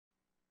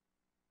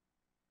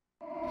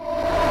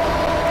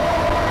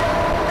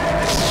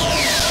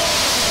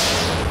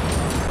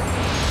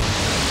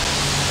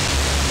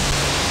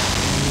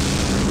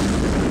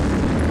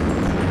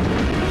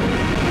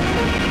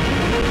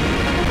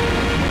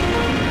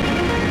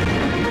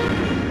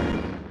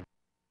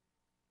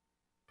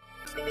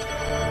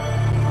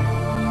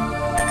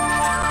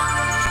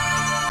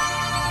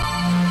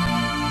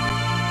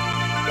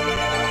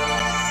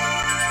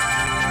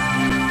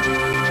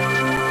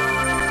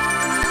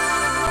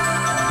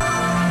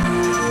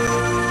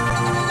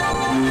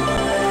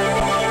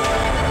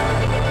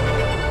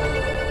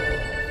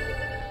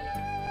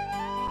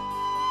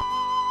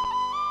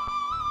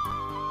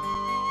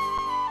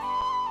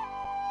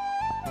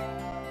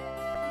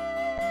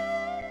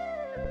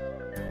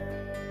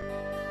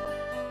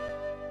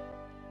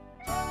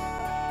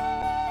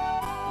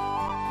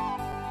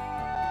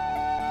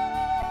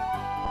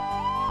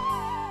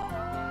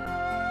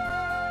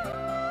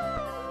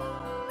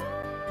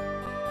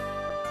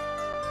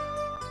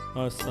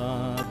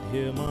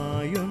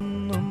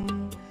അസാധ്യമായൊന്നും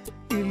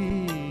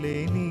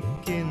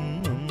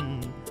ഇല്ലെനിക്കെന്നും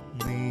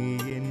നീ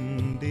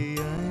എൻ്റെ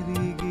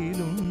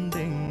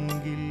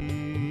അരികിലുണ്ടെങ്കിൽ.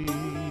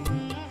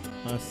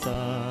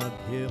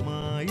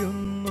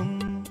 അസാധ്യമായൊന്നും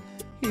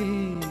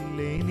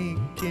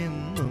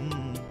ഇല്ലെനിക്കെന്നും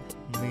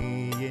നീ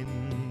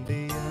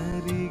എൻ്റെ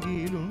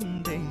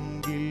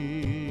അരികിലുണ്ടെങ്കിൽ.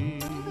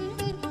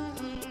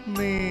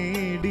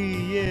 നേടിയതൊക്കെയും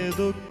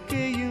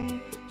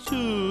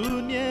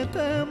ശൂന്യത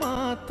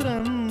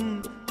മാത്രം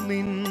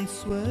നിൻ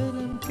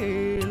സ്വരം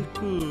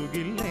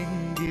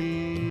കേൾക്കുകില്ലെങ്കിൽ.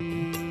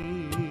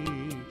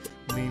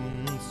 നിൻ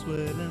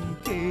സ്വരം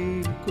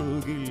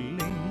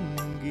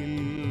കേൾക്കുകില്ലെങ്കിൽ.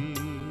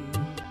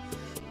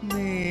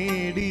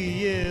 നേടിയതൊക്കെയും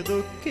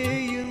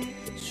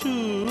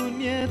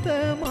ശൂന്യത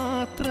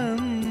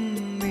മാത്രം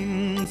നിൻ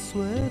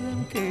സ്വരം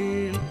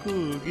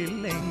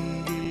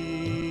കേൾക്കുകില്ലെങ്കിൽ.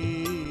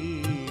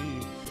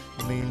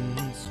 നിൻ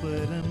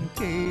സ്വരം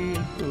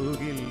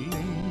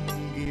കേൾക്കുകില്ലെങ്കിൽ.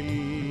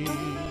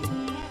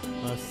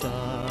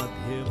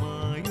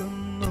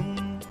 അസാധ്യമായൊന്നും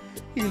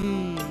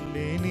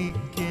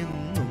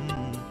ഇല്ലെനിക്കെന്നും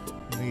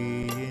നീ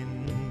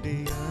എൻ്റെ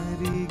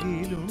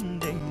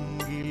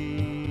അരികിലുണ്ടെങ്കിൽ.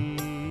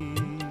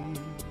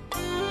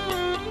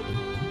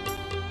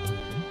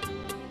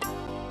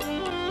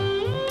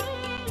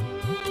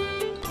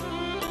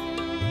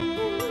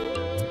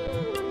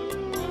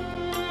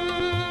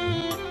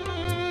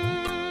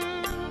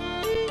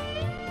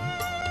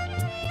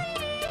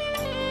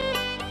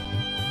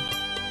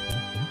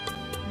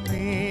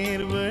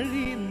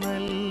 നേർവഴി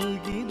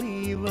നൽകി നീ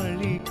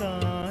വഴി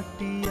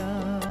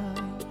കാട്ടിയാൽ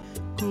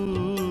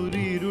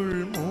കൂരിരുൾ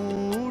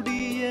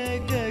മൂടിയ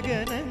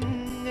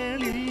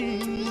ഗഗനങ്ങളിൽ.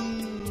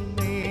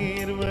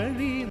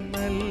 നേർവഴി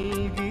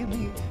നൽകി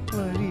നീ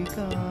വഴി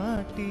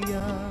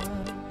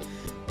കാട്ടിയാൽ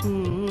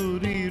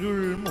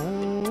കൂരിരുൾ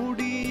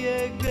മൂടിയ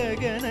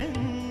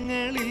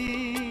ഗഗനങ്ങളിൽ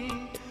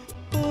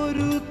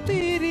ഒരു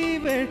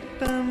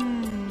തിരിവെട്ടം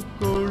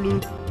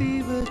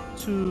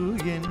കൊളുത്തിവച്ചു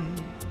എൻ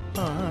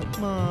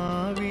ആത്മാവിനാലംബമായി.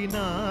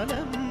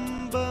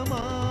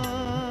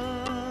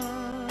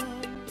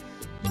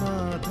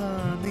 നാഥാ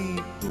നീ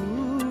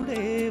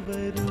കൂടെ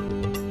വരൂ.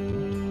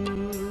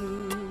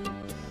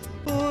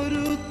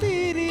 ഒരു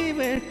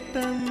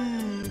തിരിവെട്ടം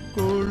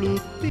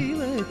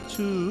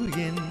കൊളുത്തിവച്ചു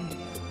എൻ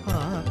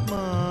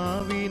ആത്മാവിനാലംബമായി.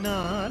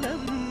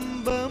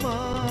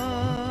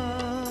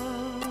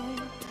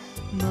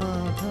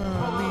 നാഥാ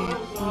നീ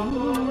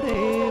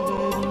കൂടെ വരൂ.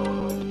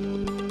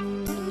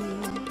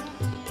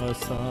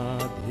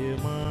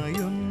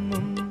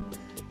 അസാധ്യമായൊന്നും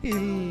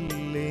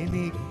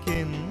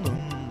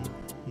ഇല്ലെനിക്കെന്നും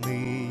നീ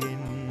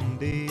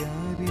എൻ്റെ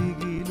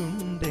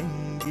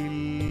അരികിലുണ്ടെങ്കിൽ.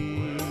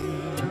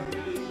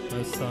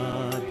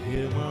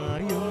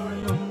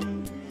 അസാധ്യമായൊന്നും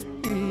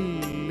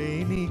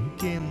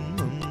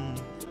ഇല്ലെനിക്കെന്നും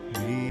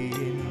നീ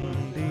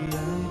എൻ്റെ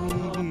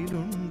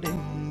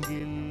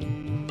അരികിലുണ്ടെങ്കിൽ.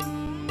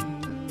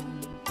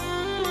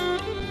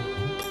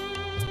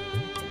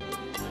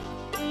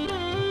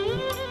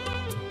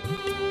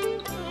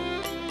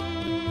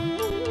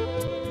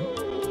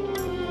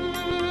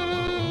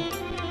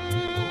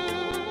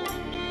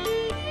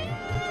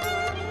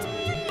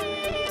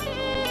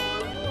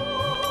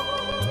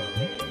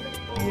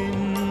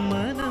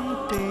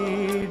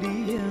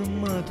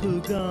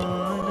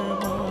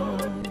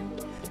 മധുഗാനമായി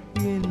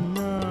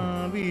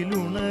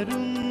എന്നാവിലുണരുന്ന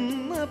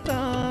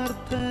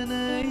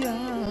പ്രാർത്ഥനയായി.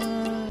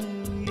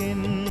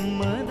 എൻ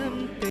മനം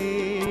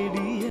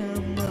തേടിയ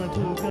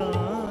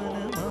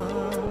മധുഗാനമായി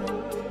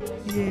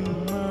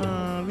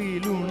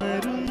എന്നാവിലുണരുന്ന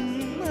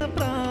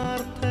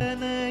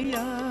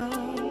പ്രാർത്ഥനയായി.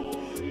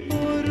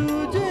 ഒരു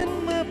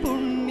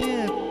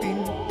ജന്മപുണ്യത്തിൻ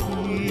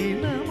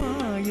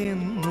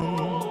ഈണമായെന്നും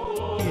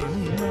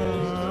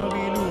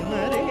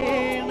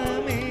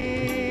എന്നാവിലുണരേണമേ.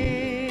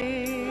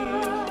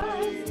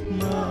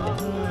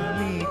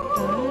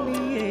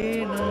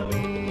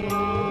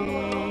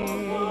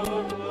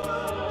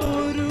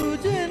 ഒരു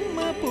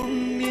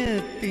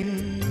ജന്മപുണ്യത്തിൻ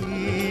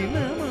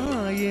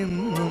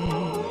ഈണമായെന്നും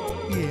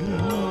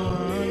എന്നാവിലുണരേണമേ.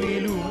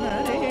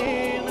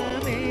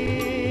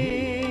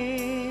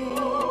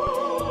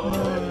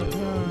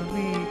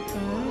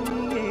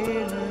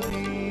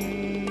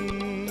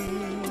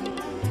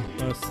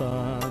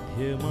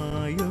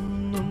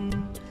 അസാധ്യമായൊന്നും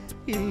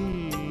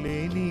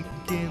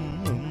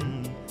ഇല്ലെനിക്കെന്നും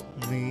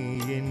നീ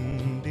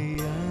എൻ്റെ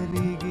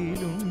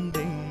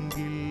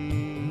അരികിലുണ്ടെങ്കിൽ.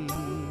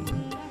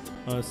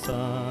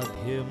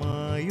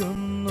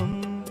 അസാധ്യമായൊന്നും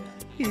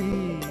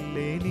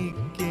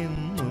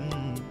ഇല്ലെനിക്കെന്നും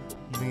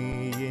നീ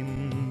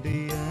എൻ്റെ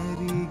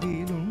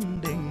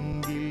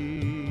അരികിലുണ്ടെങ്കിൽ.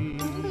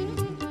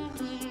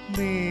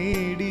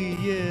 നേടിയതൊക്കെയും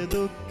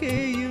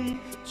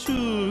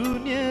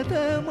ശൂന്യത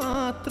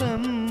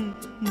മാത്രം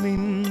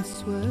നിൻ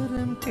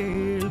സ്വരം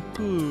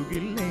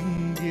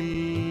കേൾക്കുകില്ലെങ്കിൽ.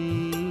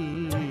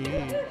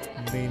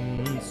 നിൻ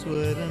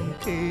സ്വരം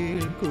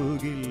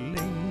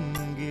കേൾക്കുകില്ലെങ്കിൽ.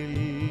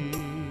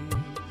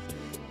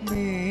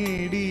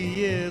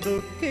 നേടിയതൊക്കെയും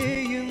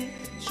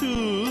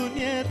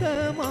ശൂന്യത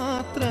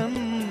മാത്രം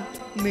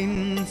നിൻ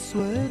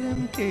സ്വരം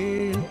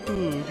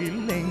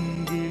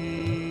കേൾക്കുകില്ലെങ്കിൽ.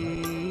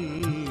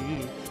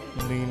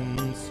 നിൻ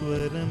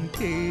സ്വരം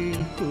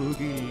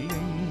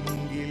കേൾക്കുകില്ലെങ്കിൽ.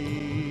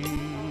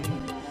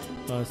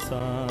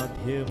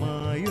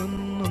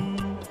 അസാധ്യമായൊന്നും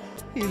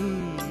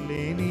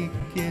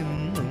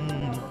ഇല്ലെനിക്കെന്നും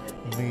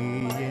നീ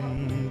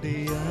എൻ്റെ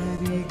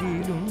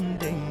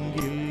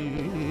അരികിലുണ്ടെങ്കിൽ.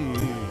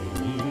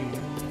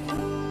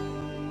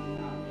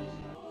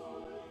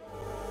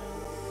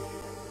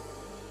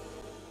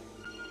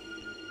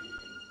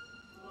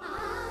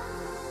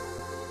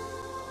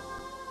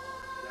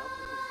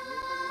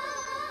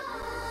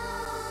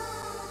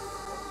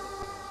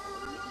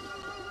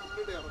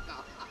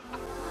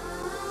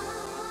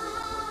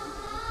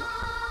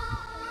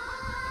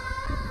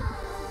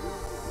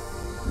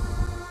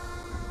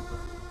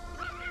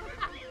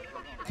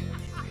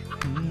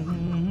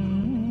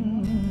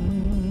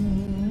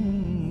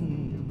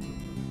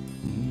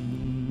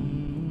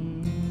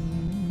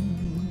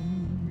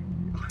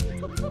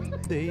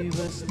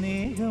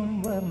 ദൈവസ്നേഹം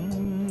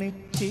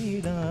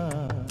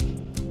വർണ്ണിച്ചിടാൻ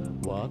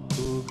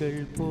വാക്കുകൾ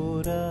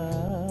പോരാ,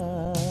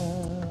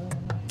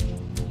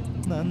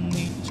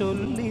 നന്ദി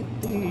ചൊല്ലി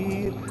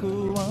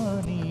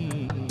തീർക്കുവാനീ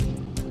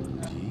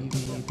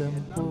ജീവിതം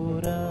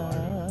പോരാ.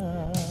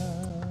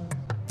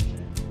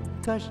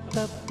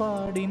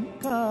 കഷ്ടപ്പാടിൻ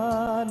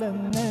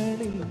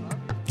കാലങ്ങളിൽ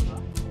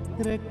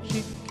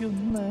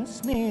രക്ഷിക്കുന്ന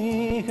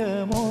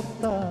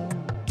സ്നേഹമോർത്താൽ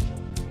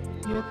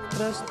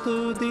എത്ര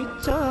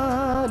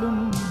സ്തുതിച്ചാലും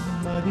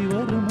മതി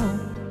വരുമോ?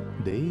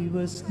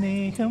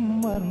 ദൈവസ്നേഹം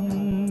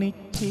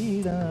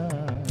വർണ്ണിച്ചിടാൻ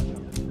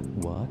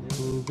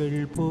വാക്കുകൾ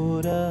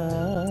പോരാ,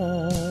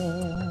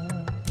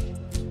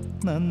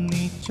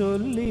 നന്ദി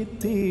ചൊല്ലി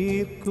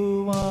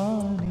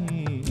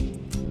തീർക്കുവാനേ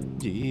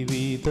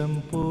ജീവിതം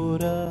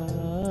പോരാ.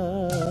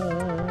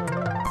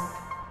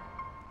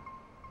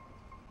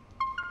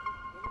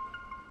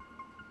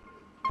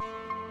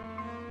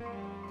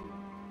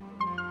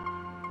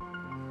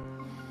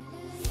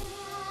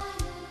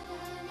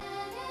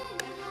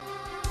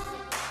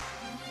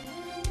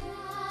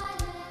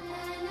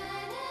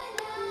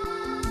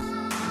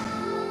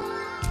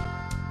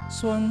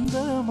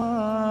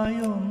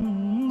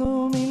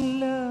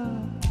 സ്വന്തമായൊന്നുമില്ല,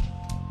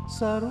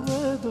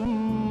 സർവ്വതും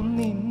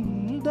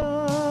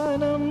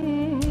നിന്ദാനം.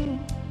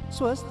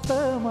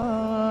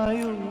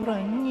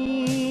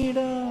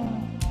 സ്വസ്ഥമായുറങ്ങിടാം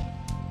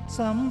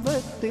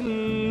സമ്പത്തിൽ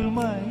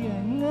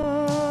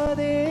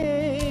മയങ്ങാതെ,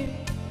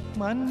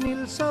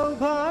 മണ്ണിൽ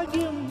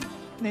സൗഭാഗ്യം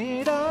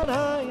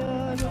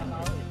നേടാനായാലും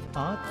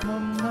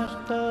ആത്മം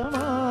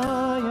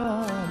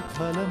നഷ്ടമായാൽ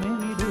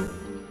ഫലമെവിടെ?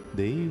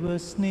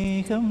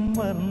 ദൈവസ്നേഹം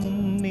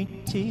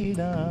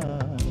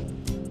വർണ്ണിച്ചിടാൻ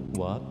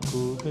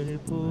വാക്കുകൾ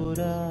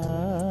പോരാ,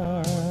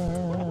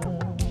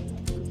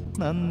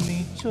 നന്ദി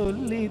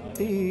ചൊല്ലി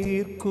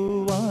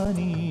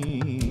തീർക്കുവാനീ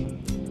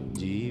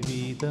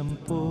ജീവിതം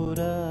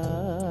പോരാ.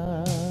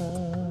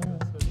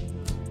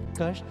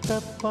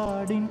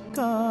 കഷ്ടപ്പാടിൻ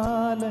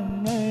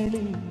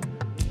കാലങ്ങളിൽ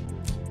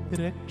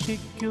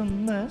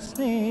രക്ഷിക്കുന്ന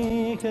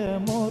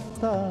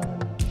സ്നേഹമോർത്താൽ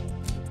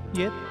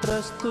എത്ര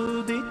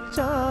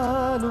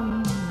സ്തുതിച്ചാലും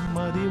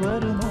മതി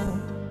വരുമോ?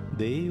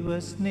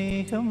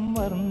 ദൈവസ്നേഹം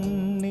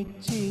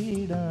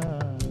വർണ്ണിച്ചിടാൻ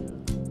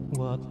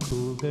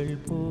വാക്കുകൾ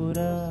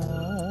പോരാ,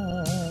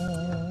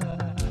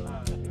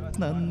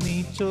 നന്ദി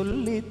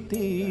ചൊല്ലി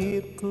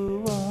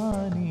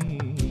തീർക്കുവാനീ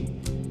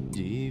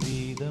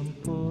ജീവിതം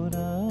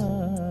പോരാ.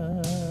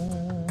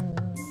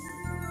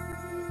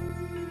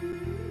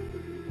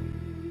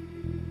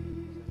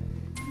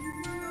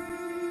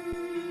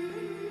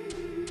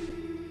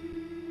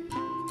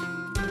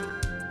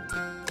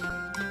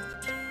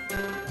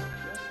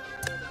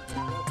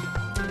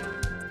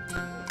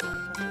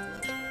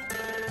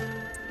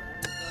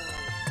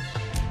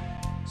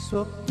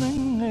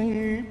 സ്വപ്നങ്ങൾ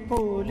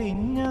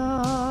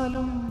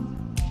പൊലിഞ്ഞാലും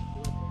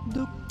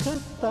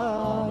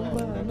ദുഃഖത്താൽ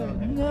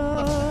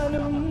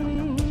വലഞ്ഞാലും,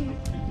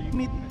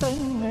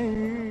 മിത്തങ്ങൾ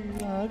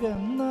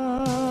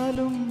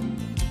അകന്നാലും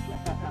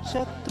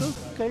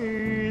ശത്രുക്കൾ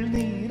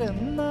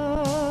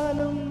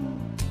നിരന്നാലും,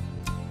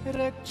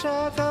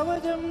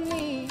 രക്ഷാകവചം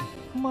നീ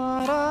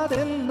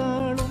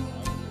മാറാതെന്നാളും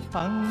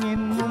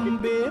അങ്ങിൻ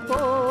മുമ്പേ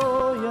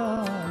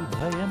പോയാൽ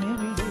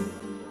ഭയമെവിടെ?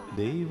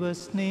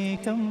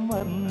 ദൈവസ്നേഹം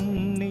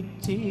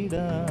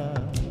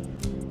വർണ്ണിച്ചിടാൻ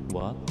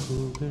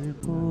വാക്കുകൾ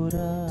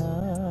പോരാ,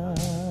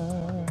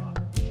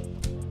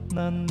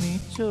 നന്ദി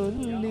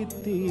ചൊല്ലി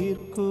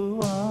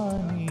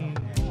തീർക്കുവാനീ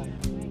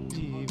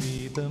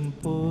ജീവിതം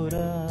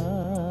പോരാ.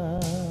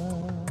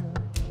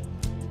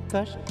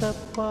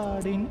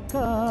 കഷ്ടപ്പാടിൻ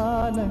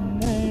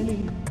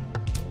കാലങ്ങളിൽ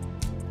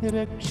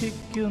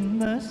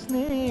രക്ഷിക്കുന്ന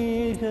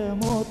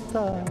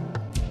സ്നേഹമോർത്താൽ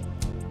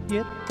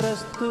എത്ര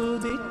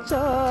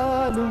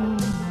സ്തുതിച്ചാലും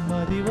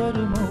മതി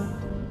വരുമോ?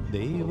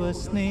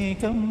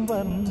 ദൈവസ്നേഹം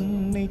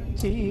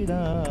വർണ്ണിച്ചിടാൻ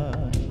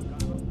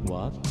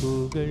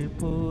വാക്കുകൾ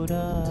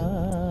പോരാ,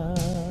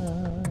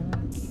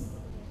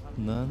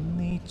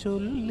 നന്ദി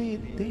ചൊല്ലി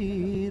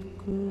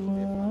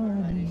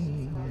തീർക്കുവാനീ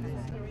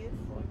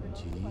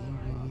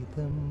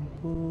ജീവിതം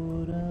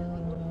പോരാ.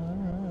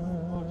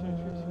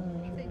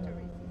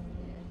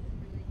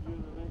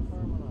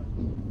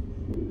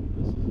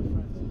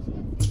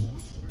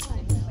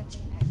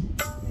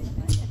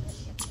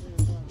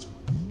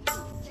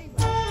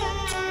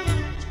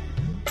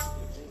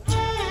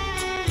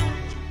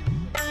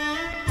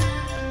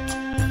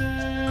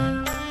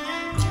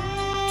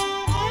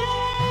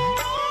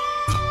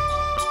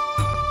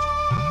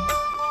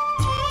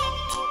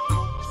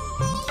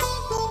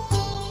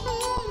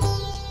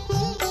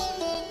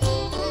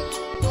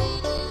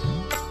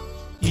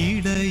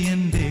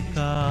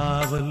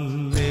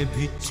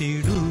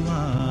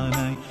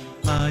 ലഭിച്ചിടുവാനായി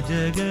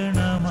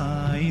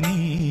അജഗണമായി നീ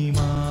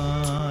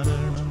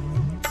മാറണം.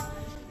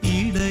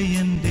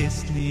 ഇടയന്റെ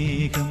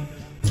സ്നേഹം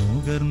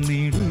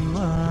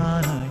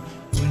നുകർന്നിടുവാനായി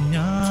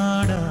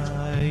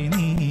കുഞ്ഞാടായി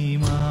നീ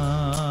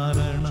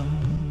മാറണം.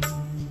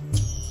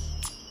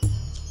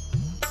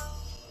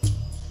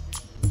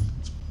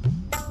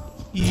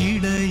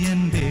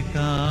 ഇടയന്റെ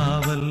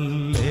കാവൽ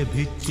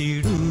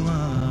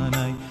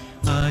ലഭിച്ചിടുവാനായി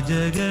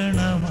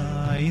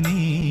അജഗണമായി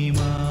നീ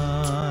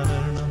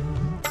മാറണം.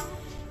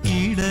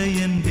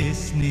 ഇടയന്റെ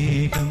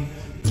സ്നേഹം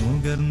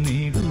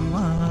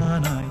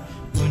നുകർന്നിടുവാനായി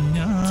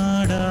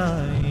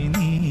കുഞ്ഞാടായി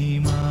നീ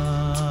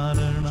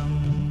മാറണം.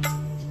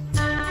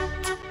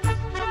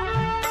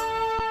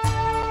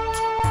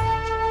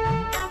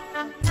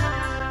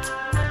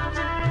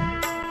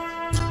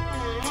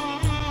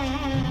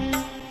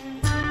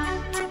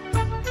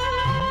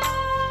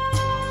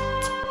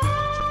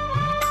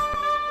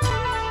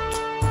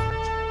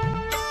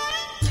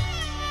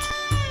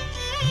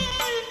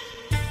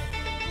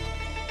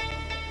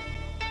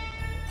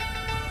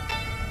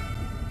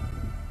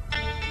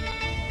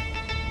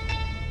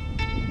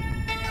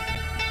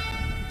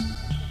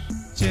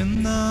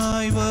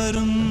 ചെന്നായി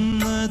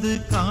വരുന്നത്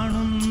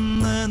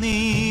കാണുന്ന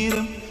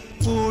നേരം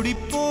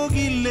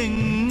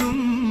ഓടിപ്പോകില്ലെങ്ങും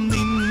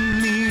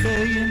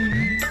നിന്നിടയൻ.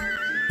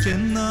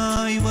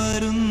 ചെന്നായി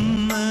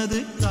വരുന്നത്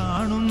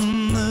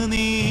കാണുന്ന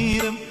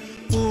നേരം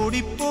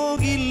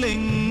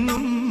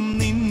ഓടിപ്പോകില്ലെങ്ങും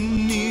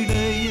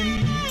നിന്നിടയൻ.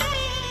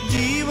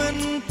 ജീവൻ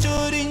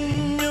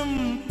ചൊരിഞ്ഞും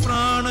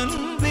പ്രാണൻ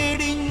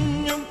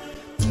വെടിഞ്ഞും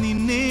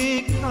നിന്നെ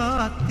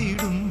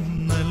കാത്തിടും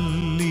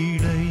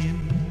നല്ലിടയൻ.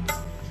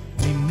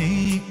 നിന്നെ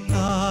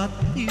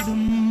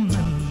കാത്തിടും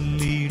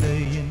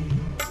നല്ലിടയൻ.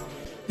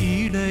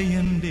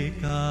 ഇടയന്റെ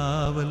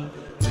കാവൽ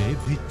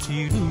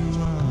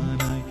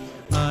ലഭിച്ചിടുവാനായി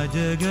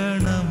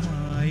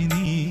അജഗണമായി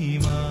നീ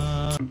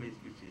മാറണം.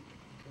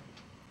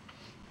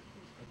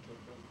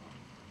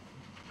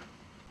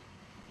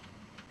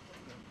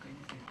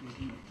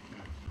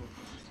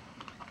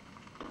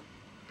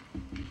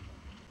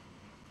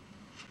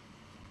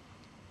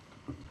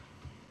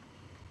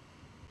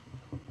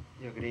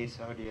 Your Grace,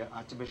 our dear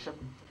Archbishop,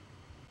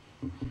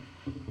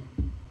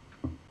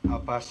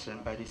 our pastor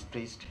and parish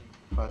priest,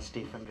 Father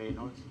Stephen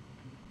Reynolds,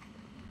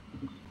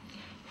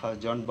 Father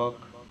John Bock,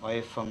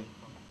 OFM,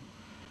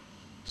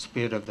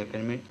 Spirit of the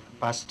Community,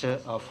 pastor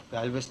of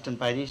Galveston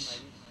Parish,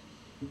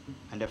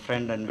 and a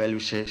friend and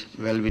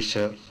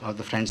well-wisher of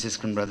the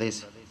Franciscan Brothers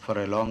for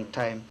a long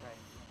time.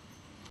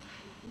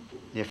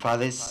 Dear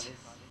fathers,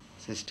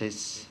 sisters,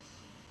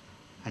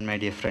 and my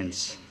dear friends,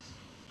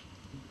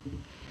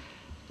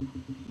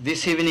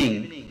 this evening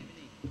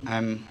I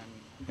am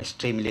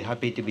extremely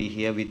happy to be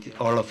here with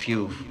all of you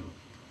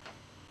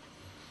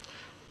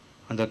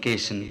on the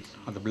occasion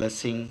of the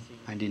blessing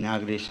and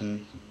inauguration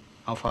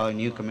of our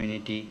new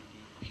community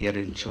here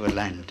in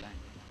Sugarland.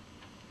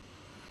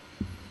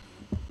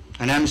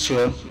 And I am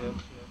sure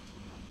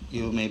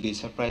you may be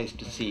surprised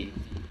to see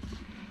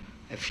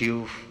a few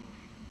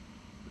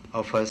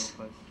of us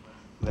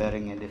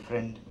wearing a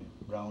different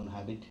brown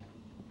habit,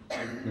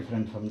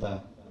 different from the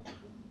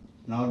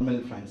normal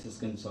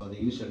Franciscans or the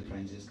usual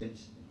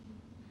Franciscans.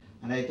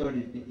 And I thought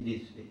it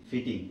is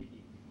fitting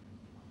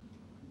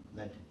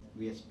that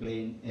we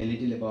explain a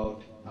little about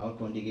our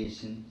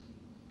congregation,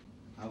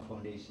 our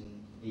foundation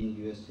in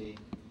USA,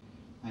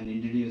 and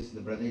introduce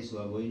the brothers who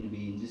are going to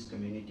be in this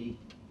community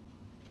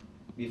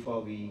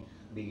before we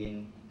begin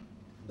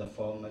the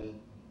formal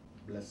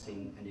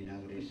blessing and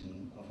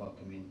inauguration of our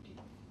community.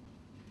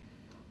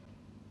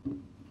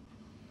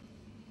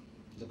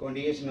 The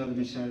congregation of the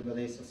Missionary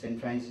Brothers of St.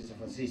 Francis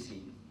of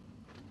Assisi,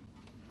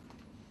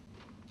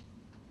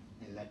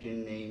 a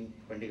Latin name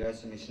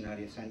Congregatio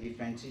Missionaria Sancti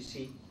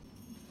Francisci,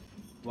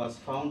 was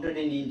founded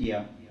in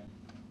India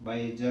by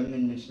a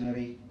German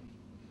missionary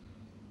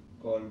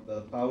called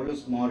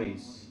Paulus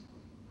Morris,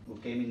 who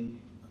came in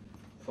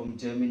from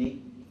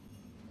Germany,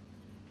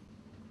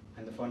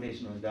 and the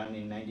foundation was done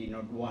in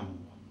 1901.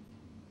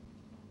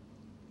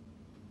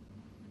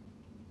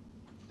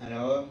 And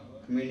our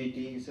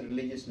community is a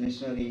religious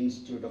missionary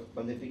institute of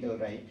pontifical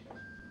right,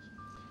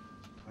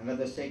 under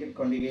the sacred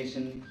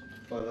congregation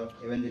for the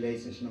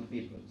evangelization of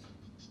peoples.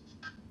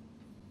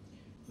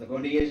 The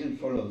congregation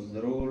follows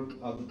the rule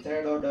of the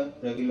third order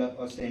regular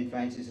of St.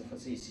 Francis of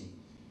Assisi.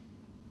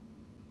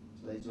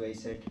 So that's why I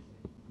said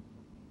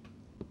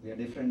we are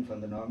different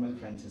from the normal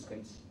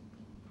Franciscans,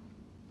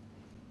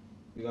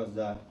 because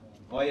the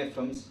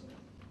OFMs,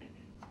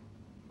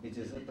 which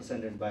is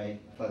represented by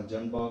Father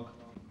John Bock,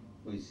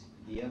 who is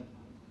here,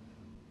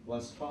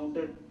 was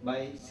founded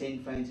by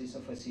St. Francis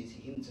of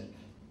Assisi himself.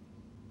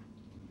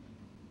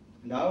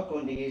 And our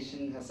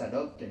congregation has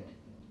adopted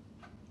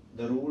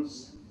the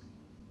rules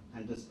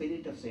and the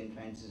spirit of St.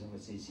 Francis of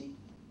Assisi,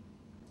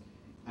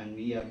 and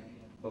we are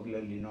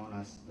popularly known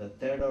as the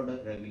third order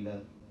regular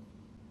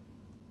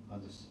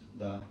of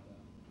the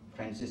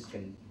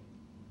Franciscan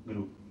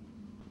group.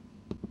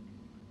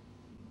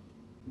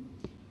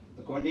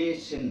 The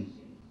congregation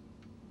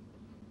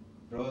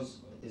rose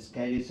is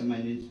charism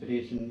and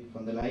inspiration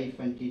from the life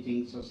and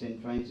teachings of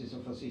St. Francis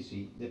of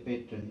Assisi, the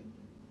patron,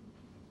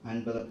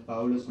 and Brother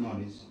Paulus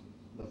Morris,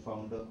 the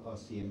founder of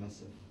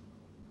CMSF.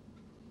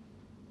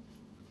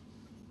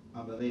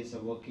 Our brothers are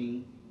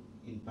working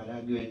in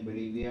Paraguay and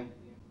Bolivia,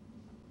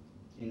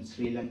 in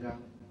Sri Lanka,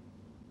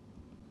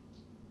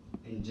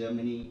 in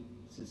Germany,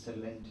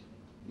 Switzerland,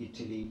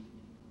 Italy,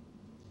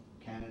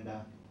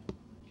 Canada,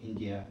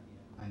 India,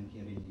 and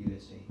here in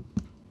USA.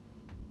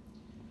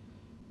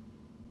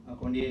 Our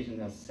congregation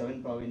has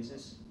 7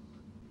 provinces,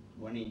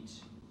 one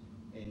each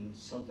in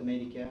South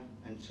America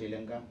and Sri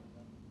Lanka,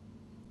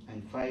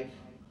 and 5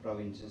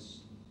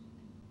 provinces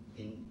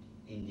in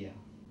India.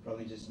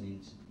 Provinces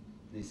means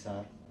these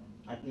are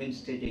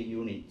administrative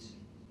units.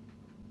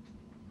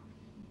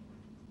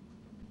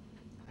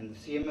 And the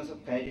CMS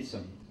of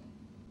charism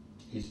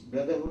is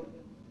brotherhood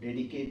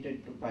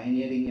dedicated to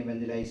pioneering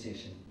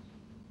evangelization.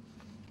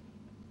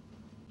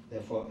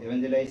 Therefore,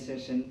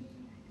 evangelization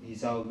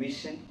is our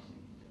vision,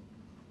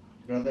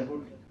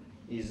 brotherhood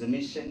is the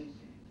mission,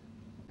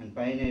 and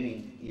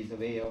pioneering is the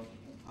way of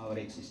our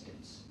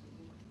existence.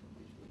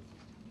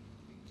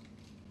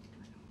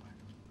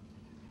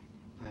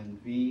 And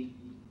we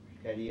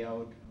carry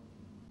out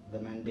the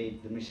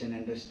mandate, the mission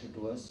entrusted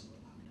to us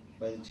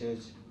by the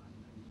Church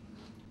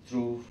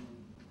through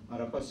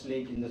our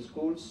apostolate in the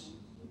schools,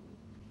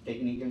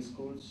 technical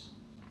schools,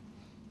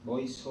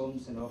 boys'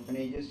 homes and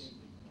orphanages,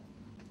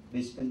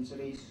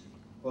 dispensaries,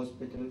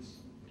 hospitals,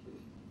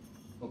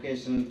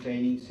 vocational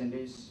training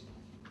centers,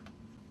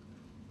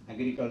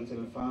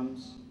 agricultural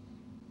farms,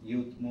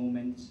 youth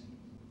movements,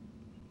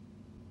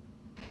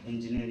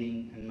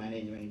 engineering and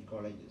management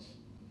colleges.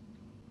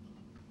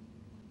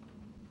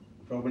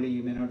 Probably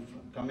you may not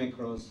come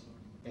across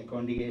a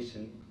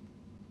congregation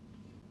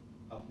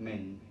of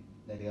men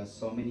that has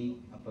so many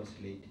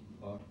apostolate,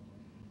 or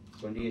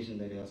congregation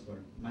that has got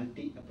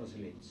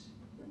multi-apostolates.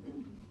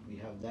 We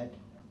have that,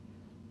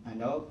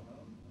 and our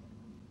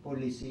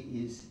policy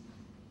is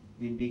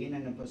we begin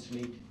an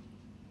apostolate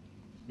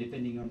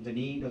depending on the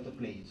need of the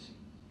place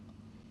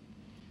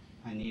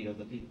and need of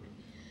the people.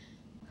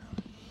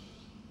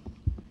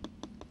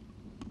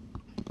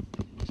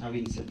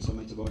 Having said so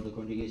much about the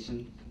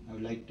congregation, I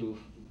would like to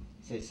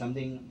say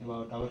something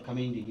about our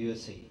coming to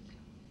USA.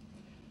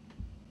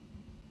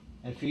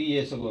 A few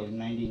years ago, in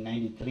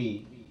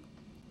 1993,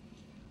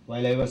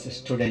 while I was a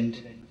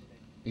student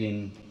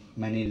in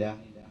Manila,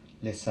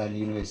 La Salle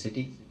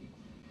University,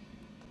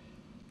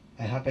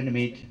 I happened to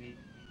meet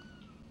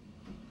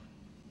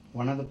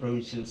one of the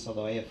provincials of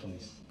the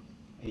IFMs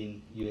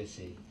in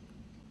USA,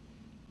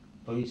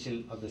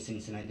 provincial of the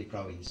Cincinnati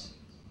province,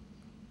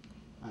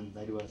 and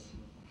that was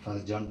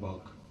Father John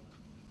Bock,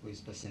 who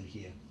is present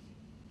here.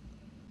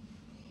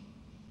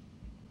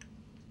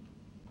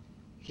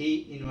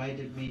 He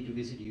invited me to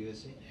visit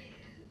USA,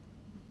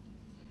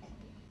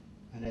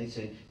 and I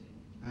said,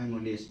 I'm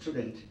only a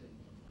student.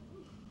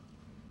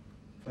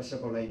 First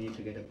of all, I need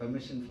to get a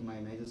permission from my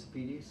major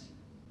superiors.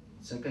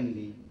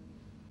 Secondly,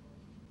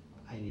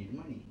 I need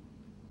money.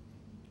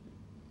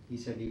 He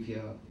said, if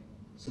your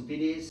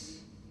superiors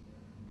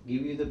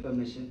give you the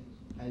permission,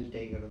 I'll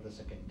take out of the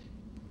second.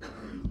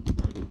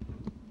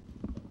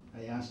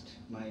 I asked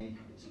my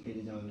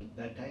superior general at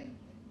that time,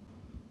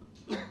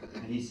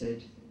 and he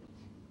said,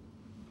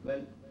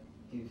 well,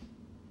 if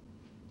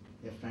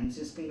the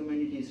Franciscan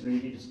community is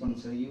ready to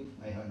sponsor you,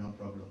 I have no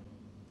problem.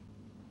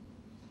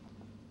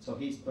 So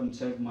he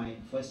sponsored my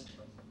first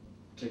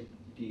trip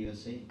to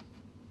USA.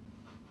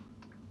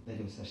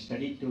 That was a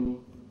study tour.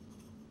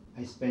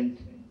 I spent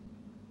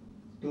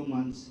 2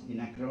 months in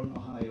Akron,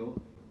 Ohio,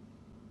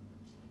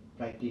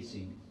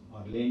 practicing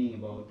or learning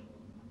about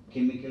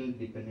chemical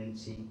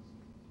dependency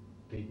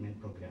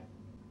treatment program.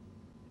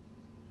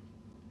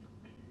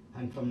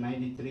 And from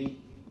 93,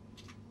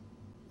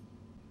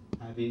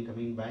 I've been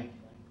coming back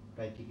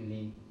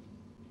practically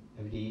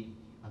every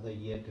other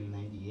year till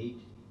 98.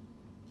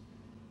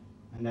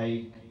 And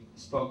I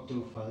spoke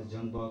to Father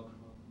John Bock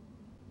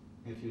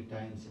a few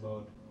times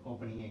about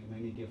opening a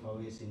community of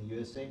ours in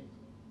USA,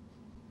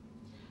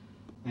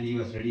 and he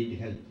was ready to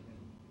help.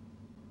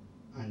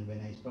 And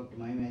when I spoke to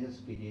my major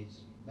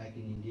superiors back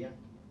in India,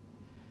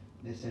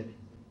 they said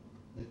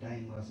the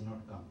time was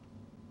not come.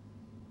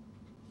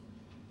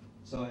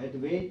 So I had to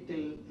wait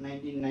till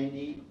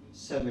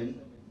 1997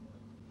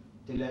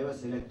 till I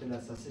was elected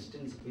as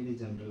Assistant Superior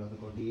General of the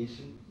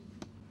congregation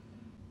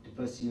to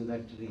pursue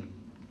that dream.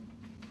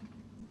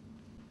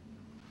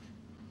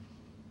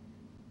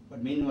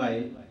 But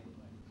meanwhile,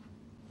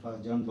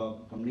 Father John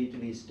Bock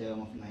completed his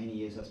term of 9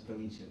 years as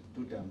provincial,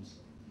 2 terms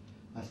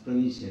as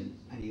provincial,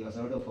 and he was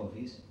out of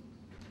office.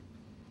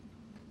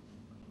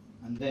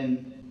 And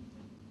then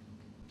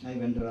I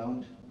went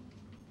around,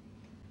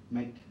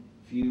 met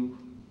few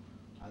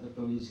other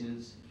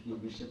provincials, few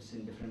bishops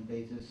in different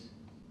places,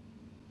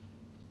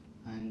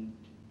 and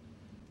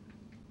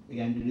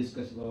began to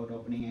discuss about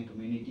opening a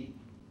community.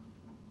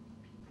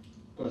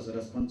 Of course, the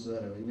responses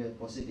are very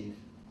positive,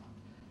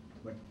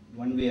 but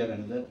one way or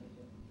another,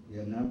 we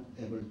are not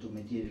able to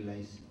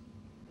materialize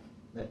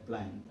that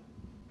plan.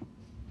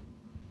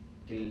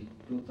 till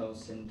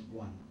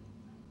 2001.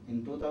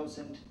 In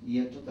 2000,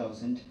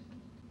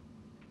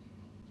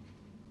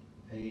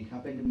 I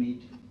happened to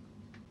meet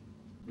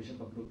Bishop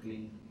of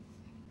Brooklyn,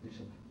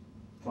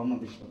 former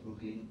Bishop of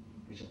Brooklyn,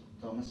 Bishop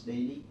Thomas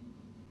Daly,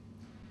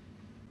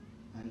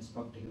 and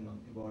spoke to him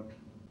about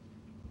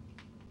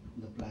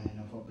the plan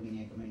of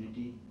opening a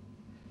community,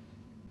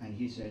 and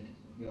he said,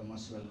 "You are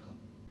most welcome."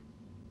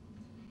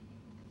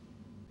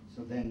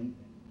 So then,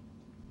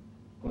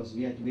 of course,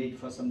 we had to wait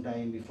for some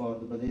time before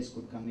the brothers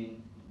could come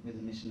in with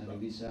a missionary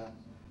visa,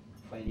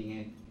 finding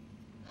a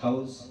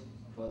house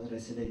for the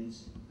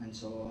residents and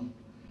so on.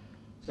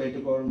 So it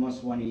took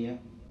almost 1 year.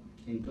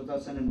 In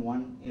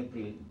 2001,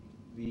 April,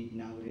 we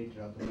inaugurated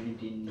our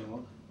community in New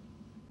York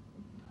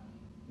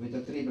with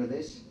the three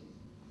brothers,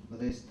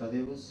 Brothers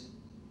Thaddeus,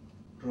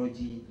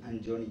 Roji,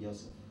 and Johnny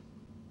Joseph.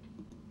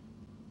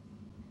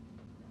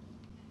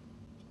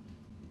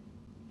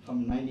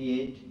 From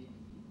 98,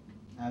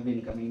 I've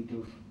been coming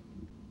to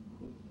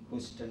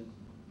Houston.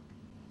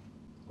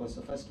 Of course,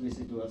 the first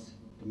visit was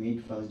to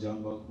meet Father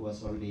John Bock, who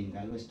was already in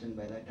Galveston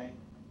by that time.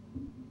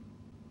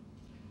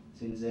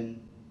 Since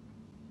then,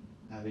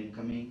 I've been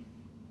coming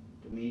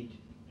to meet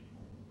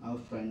our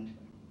friend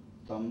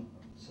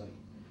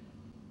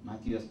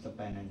Matthew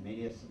Estepan and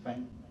Mary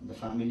Estepan, the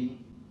family.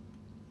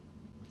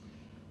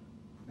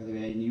 By the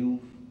way, I knew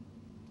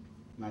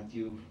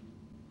Matthew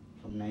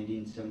from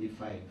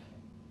 1975.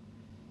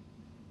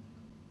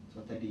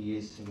 So 30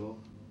 years ago,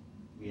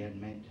 we had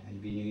met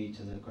and we knew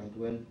each other quite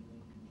well.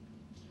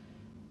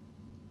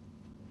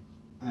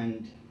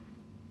 And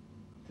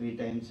 3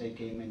 times I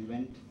came and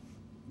went.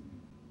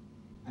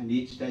 And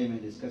each time I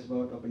discussed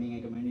about opening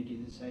a community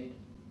this side.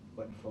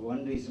 But for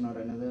one reason or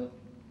another,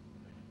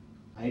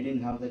 I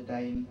didn't have the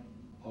time,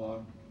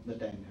 or the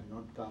time had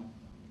not come.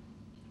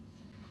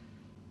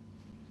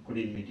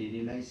 Couldn't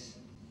materialize.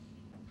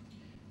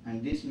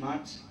 And this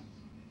March,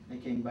 I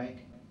came back.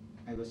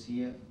 I was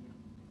here,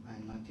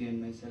 and Matthew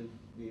and myself,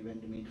 we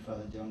went to meet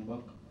Father John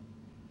Bock.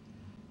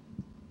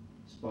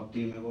 Spoke to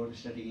him about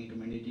starting a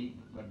community,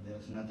 but there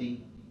was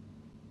nothing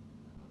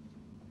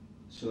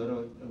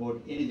sure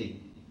about anything.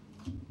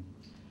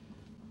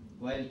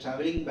 While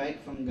traveling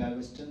back from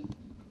Galveston,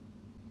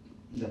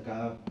 in the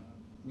car,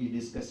 we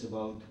discussed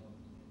about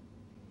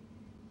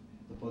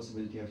the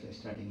possibility of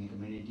starting a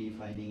community,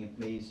 finding a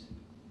place,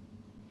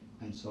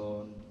 and so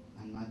on.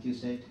 And Matthew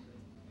said,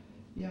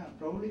 "Yeah,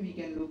 probably we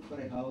can look for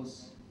a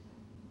house,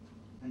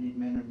 and it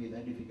may not be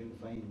that difficult to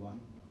find one."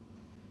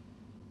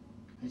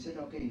 I said,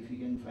 "Okay, if we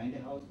can find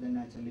a house, then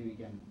naturally we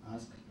can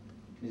ask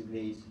His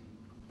Grace,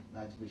 the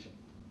Archbishop,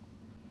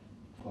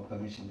 for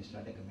permission to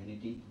start a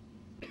community."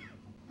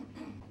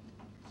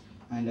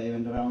 And I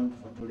went around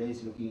for 2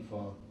 days looking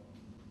for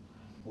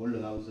old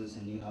houses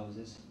and new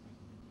houses.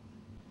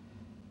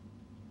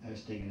 I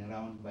was taken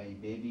around by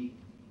Baby,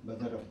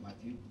 brother of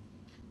Matthew.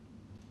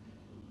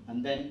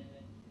 And then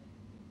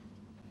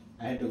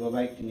I had to go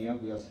back to New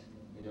York because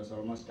it was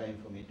almost time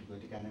for me to go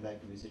to Canada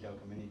to visit our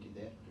community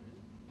there.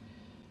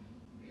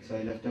 So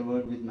I left a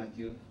word with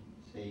Matthew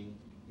saying,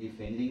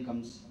 "If anything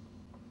comes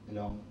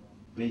along,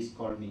 please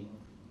call me,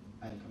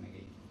 I'll come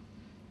again."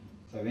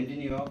 So I went to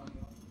New York.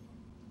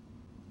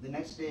 The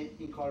next day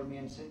he called me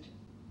and said,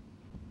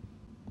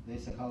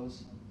 "There's a house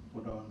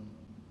put on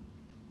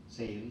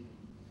sale,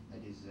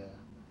 that is a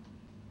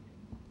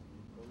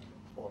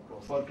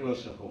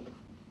foreclosure home.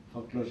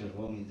 Foreclosure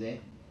home is there.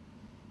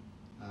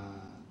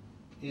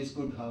 It's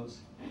good house,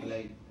 will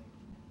I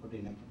put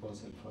in a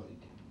proposal for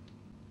it?"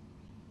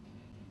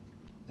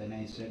 Then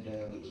I said,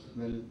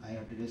 "Well, I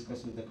have to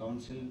discuss with the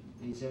council."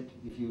 He said,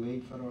 "If you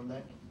wait for all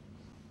that,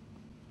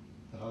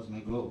 the house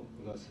may go,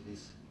 because it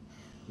is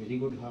very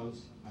good house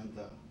and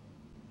the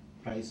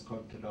price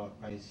quoted or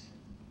price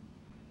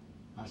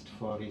asked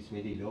for is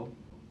very low."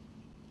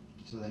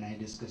 So then I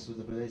discussed with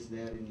the brothers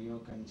there in New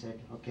York and said,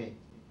 "Okay."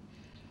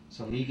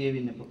 So we gave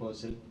in a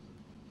proposal.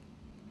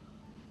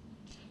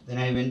 Then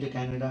I went to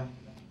Canada.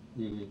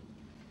 We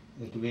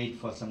had to wait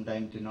for some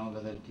time to know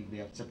whether it will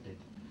be accepted.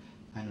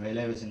 And while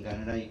I was in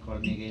Canada, he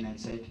called me again and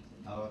said,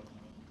 "Our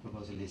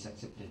proposal is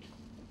accepted."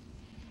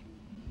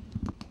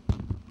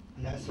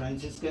 And as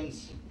Franciscans,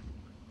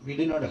 we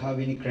do not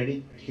have any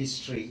credit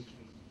history.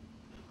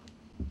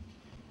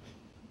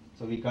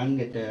 So we can't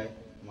get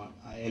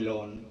a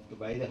loan to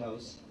buy the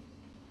house.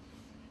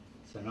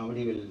 So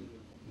nobody will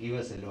give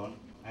us a loan.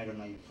 I don't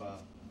know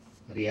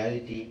if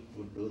reality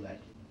would do that,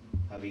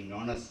 having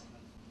known us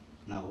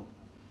now.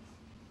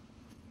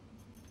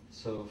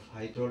 So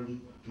I told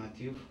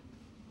Matthew,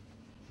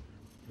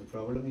 the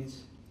problem is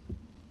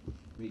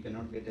we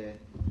cannot get a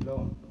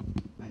loan.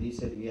 And he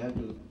said, "We have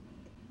to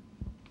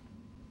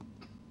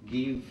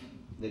give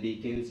the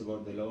details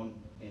about the loan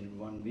in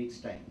 1 week's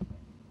time."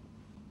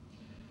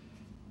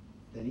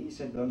 Then he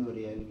said, "Don't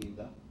worry, I will give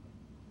the,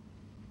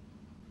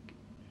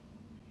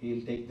 he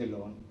will take the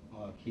loan,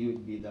 or he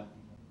will be the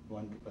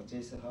one to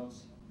purchase a house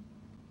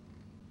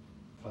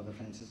for the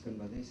Franciscan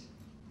brothers."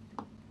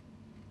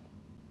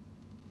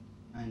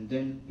 And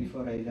then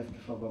before I left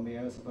for Bombay,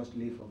 I was supposed to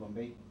leave for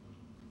Bombay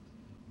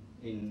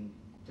in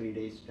 3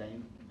 days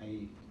time.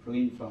 I flew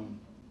in from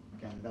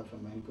Canada, from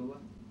Vancouver,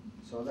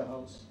 saw the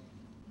house,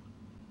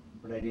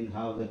 but I didn't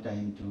have the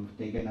time to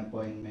take an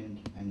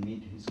appointment and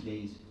meet His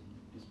Grace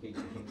to speak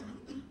to him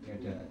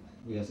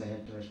because I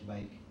had to rush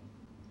back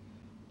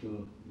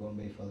to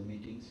Bombay for the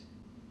meetings.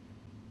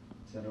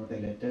 So I wrote a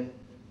letter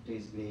to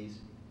His Grace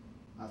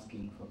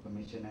asking for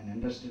permission and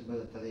understood by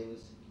the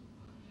Tadevas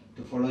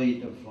to follow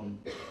it up from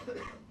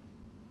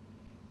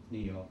New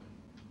York.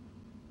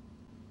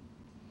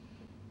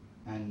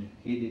 And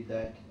he did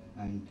that,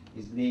 and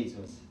His Grace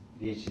was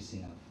gracious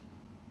enough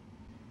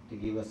to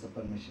give us the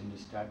permission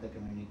to start the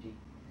community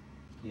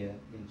here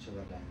in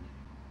Sugarland.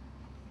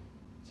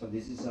 So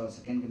this is our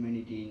second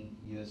community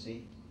in USA.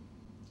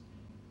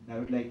 And I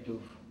would like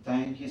to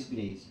thank His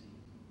Grace,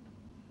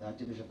 the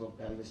Archbishop of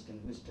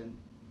Galveston, Houston,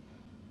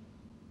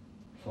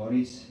 for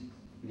his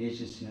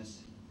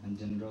graciousness and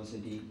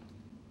generosity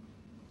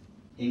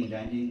in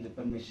granting the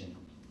permission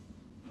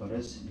for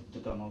us to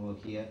come over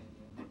here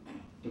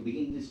to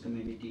begin this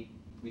community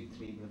with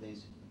 3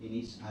 brothers in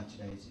his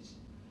archdiocese.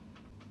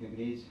 Your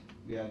Grace,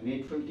 we are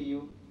grateful to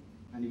you,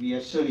 and we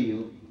assure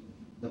you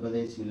the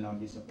brothers will not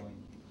disappoint.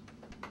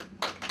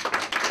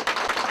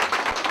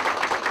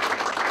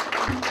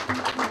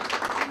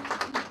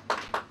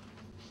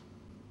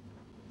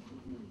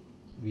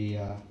 We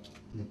are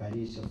the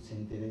parish of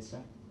St.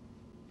 Teresa,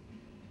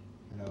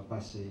 and our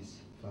pastor is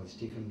Father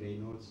Stephen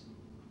Reynolds.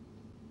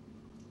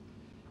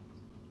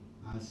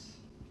 As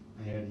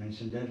I had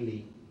mentioned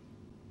earlier,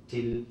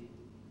 till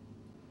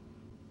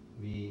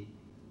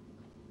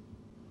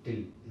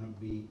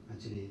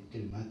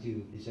Matthew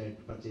decided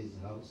to purchase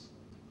the house,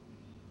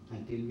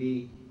 until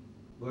we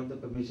got the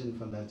permission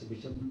from the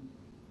Archbishop,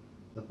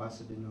 the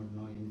pastor did not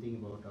know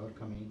anything about our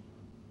coming,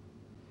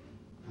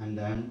 and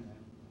then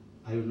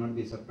I would not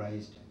be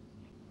surprised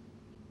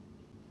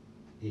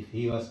if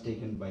he was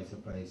taken by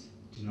surprise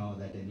to know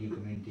that a new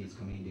community is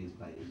coming to his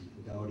parish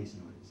without his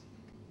notice.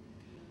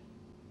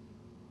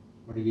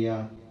 But we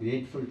are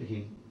grateful to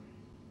him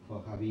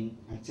for having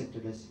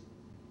accepted us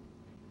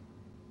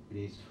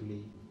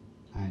gracefully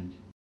and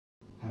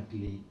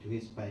heartily to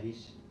his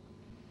parish,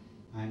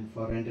 and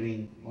for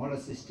rendering all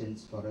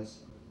assistance for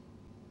us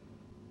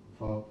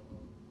for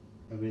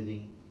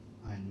everything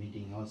and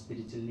meeting our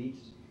spiritual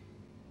needs,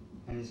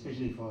 and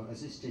especially for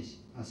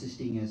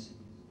assisting us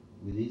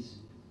with this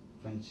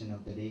function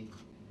of the day,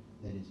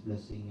 that is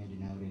blessing and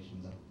inauguration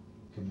of the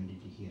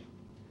community here.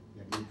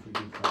 We are grateful to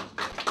you for us.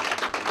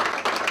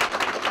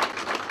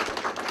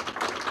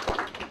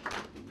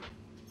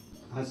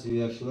 As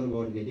we are sure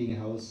about getting a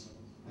house,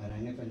 I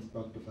rang up and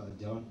spoke to Father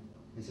John.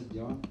 I said,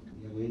 John,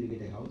 we are going to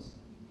get a house.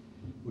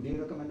 Would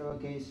you recommend our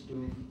case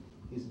to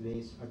His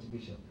Grace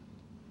Archbishop?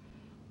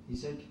 He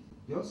said,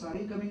 Joss, are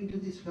you coming to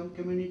this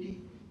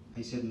community?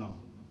 I said, no.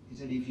 He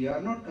said, if you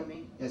are not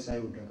coming, yes, I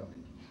would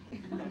recommend.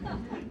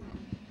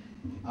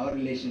 Our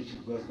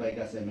relationship goes back,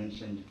 as I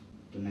mentioned,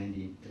 to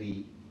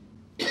 93.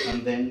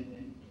 And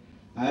then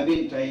I have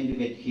been trying to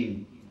get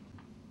him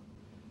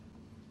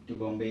to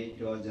Bombay,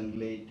 to our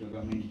generally, to a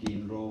community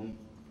in Rome,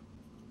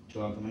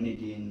 to our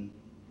community in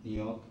New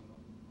York.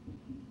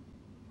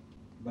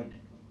 But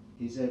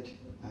he said,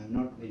 I am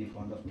not very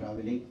fond of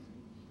traveling,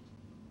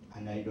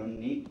 and I don't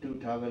need to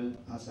travel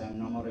as I am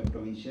no more a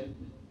provincial.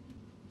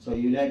 So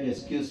you'll have to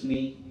excuse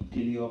me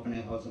till you open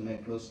a house somewhere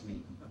close to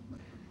me.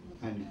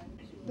 And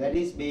that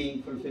is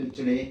being fulfilled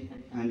today,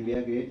 and we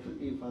are grateful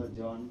to you, Father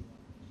John,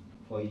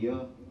 for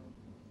your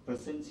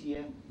presence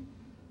here,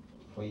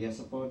 for your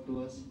support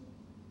to us,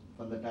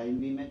 for the time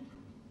we met.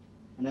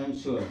 And I am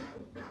sure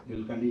you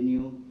will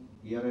continue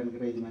your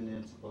encouragement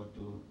and support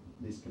to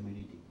this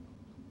community.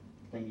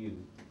 Thank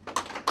you.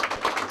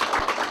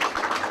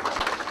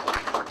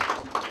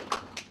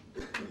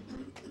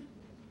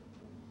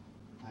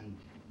 And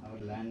our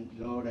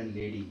landlord and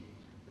lady,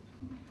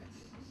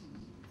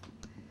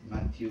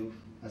 Matthew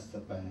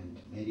Astapan and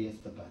Mary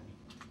Astapan,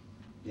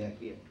 they are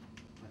here.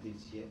 Matthew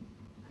is here.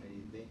 Where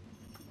is they?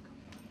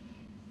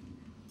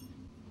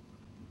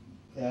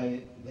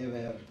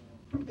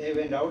 They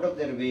went out of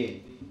their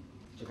way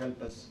to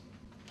help us.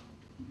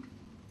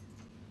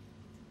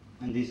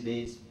 And these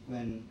days,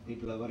 when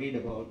people are worried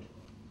about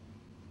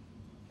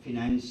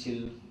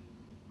financial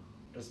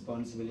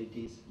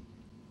responsibilities,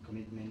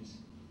 commitments,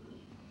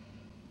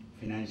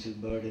 financial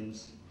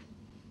burdens,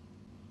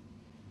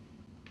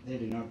 they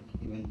do not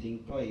even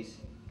think twice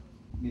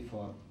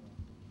before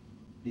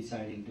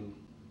deciding to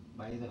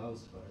buy the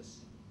house for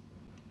us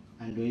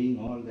and doing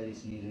all that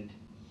is needed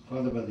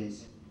for the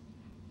brothers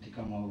to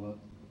come over,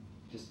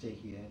 to stay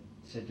here,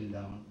 settle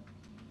down.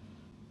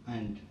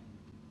 And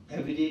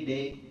every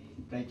day,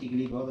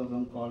 practically both of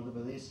them call the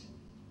brothers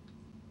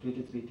 2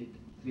 to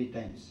 3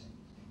 times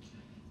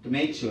to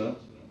make sure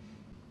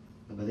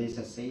the brothers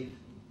are safe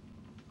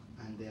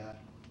and they are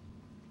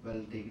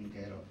well taken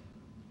care of.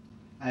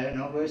 I have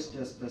no words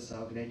to express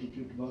our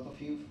gratitude to both of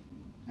you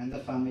and the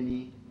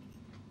family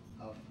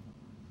of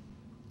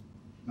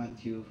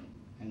Matthew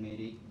and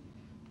Mary.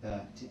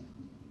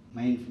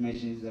 My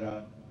information is there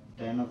are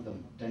 10 of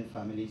them, 10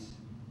 families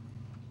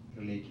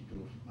related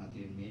to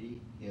Matthew and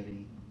Mary here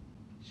in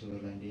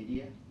Sugarland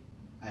area.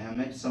 I have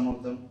met some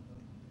of them.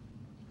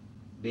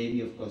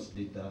 Baby, of course,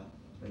 did the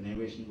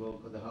renovation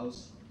work of the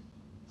house.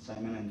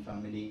 Simon and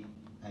family,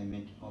 I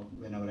met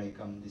whenever I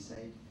come this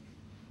side.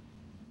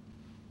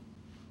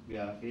 We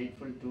are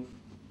grateful to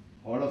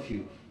all of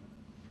you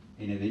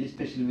in a very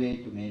special way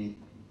to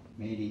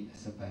Mary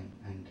Asapan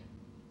and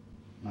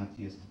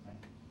Matthew Asapan.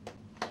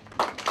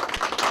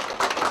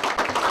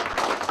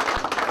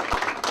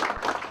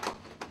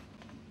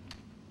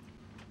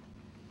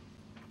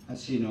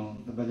 As you know,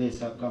 the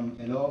brothers have come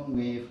a long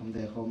way from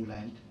their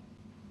homeland.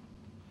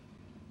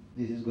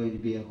 This is going to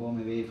be a home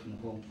away from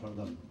home for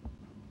them.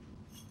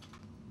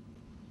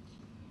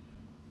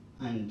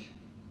 And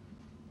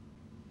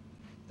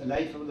the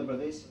life of the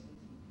brothers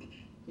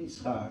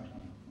is hard.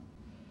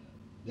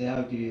 They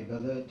have to be a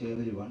brother to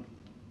everyone.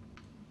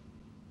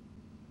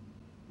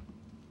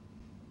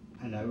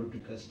 And I would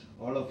request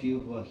all of you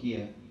who are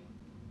here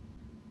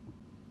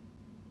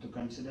to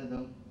consider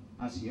them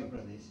as your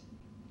brothers.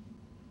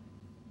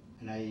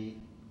 And I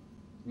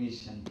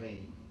wish and pray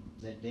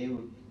that they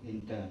would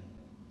in turn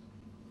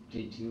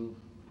treat you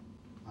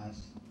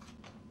as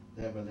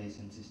their brothers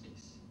and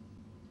sisters.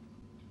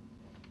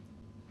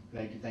 I'd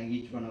like to thank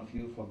each one of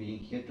you for being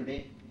here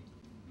today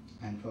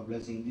and for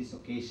blessing this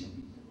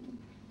occasion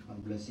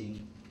of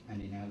blessing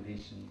and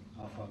inauguration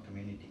of our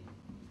community.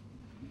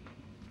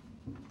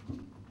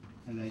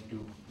 I'd like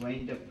to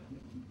wind up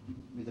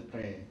with a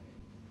prayer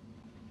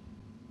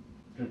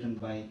written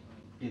by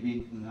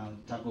Rabindranath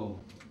Tagore,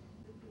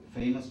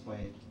 famous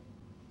poet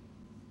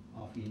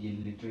of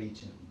Indian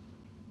literature.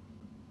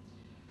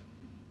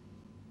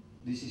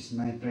 This is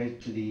my prayer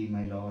to thee,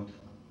 my Lord.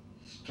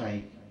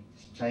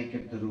 Strike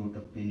at the root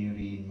of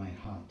penury in my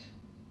heart.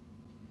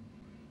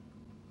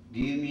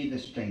 Give me the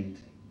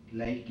strength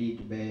lightly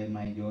to bear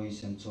my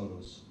joys and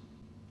sorrows.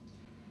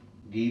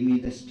 Give me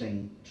the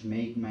strength to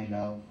make my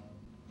love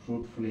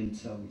fruitful in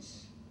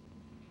service.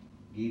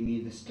 Give me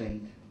the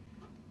strength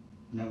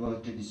never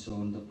to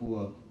disown the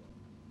poor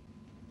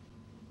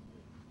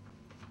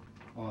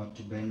or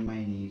to bend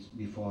my knees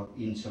before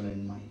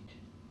insolent might.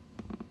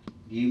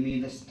 Give me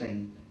the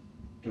strength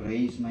to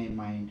raise my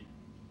mind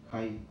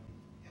high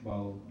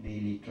above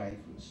daily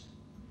trifles.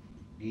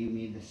 Give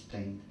me the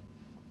strength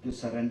to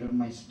surrender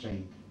my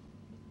strength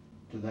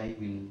to thy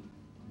will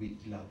with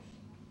love.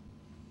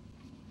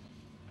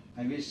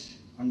 I wish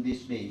on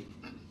this day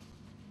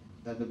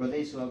that the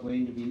brothers who are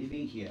going to be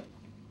living here,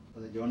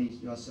 Brother Johnny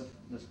Joseph,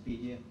 the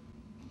superior,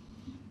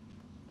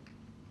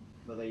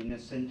 Brother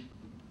Innocent,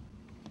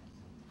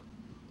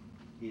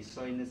 he is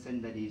so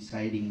innocent that he is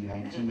hiding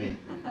behind somewhere,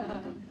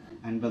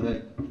 and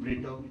Brother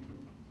Brito,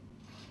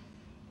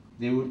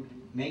 they would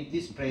make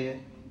this prayer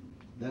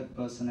their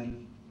personal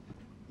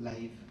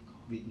life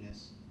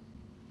witness,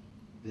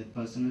 their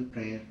personal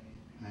prayer,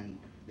 and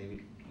they will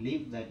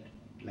live that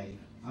life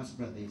as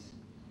brothers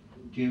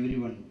to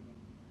everyone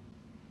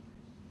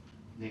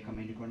they come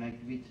into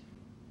contact with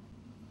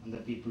and the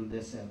people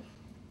they serve.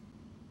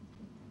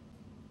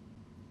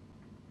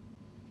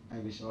 I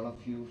wish all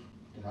of you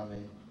to have a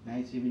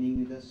nice evening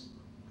with us,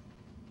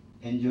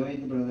 enjoy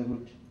the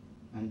brotherhood,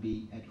 and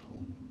be at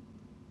home.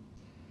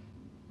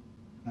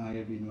 Now I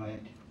have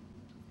invited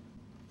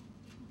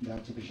the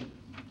Archbishop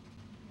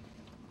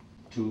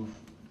to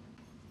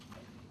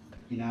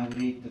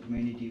inaugurate the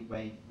community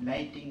by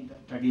lighting the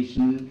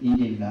traditional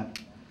Indian lamp.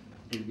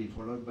 It will be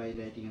followed by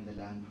lighting of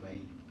the lamp by a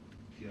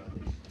few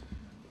others.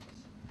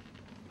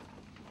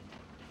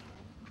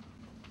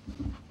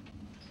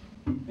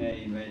 May I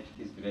invite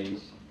His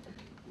Grace,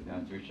 the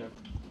Archbishop,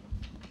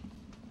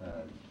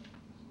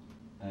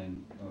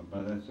 and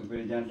Brother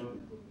Superior General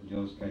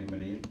Jose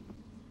Karimadil,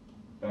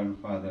 Reverend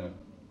Father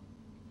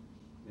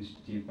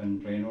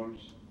Stephen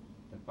Reynolds,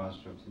 the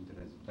pastor of St.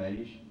 Teresa's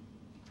Parish,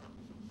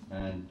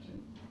 and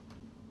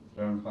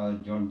Reverend Father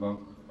John Buck,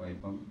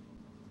 Waipam,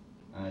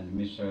 and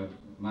Mr.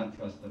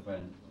 Matthew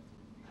Astapan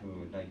to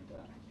light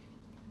the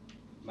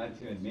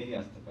Matthew and Mary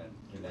Astapan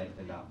to light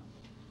the lamp,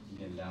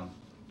 Indian lamp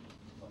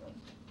for us.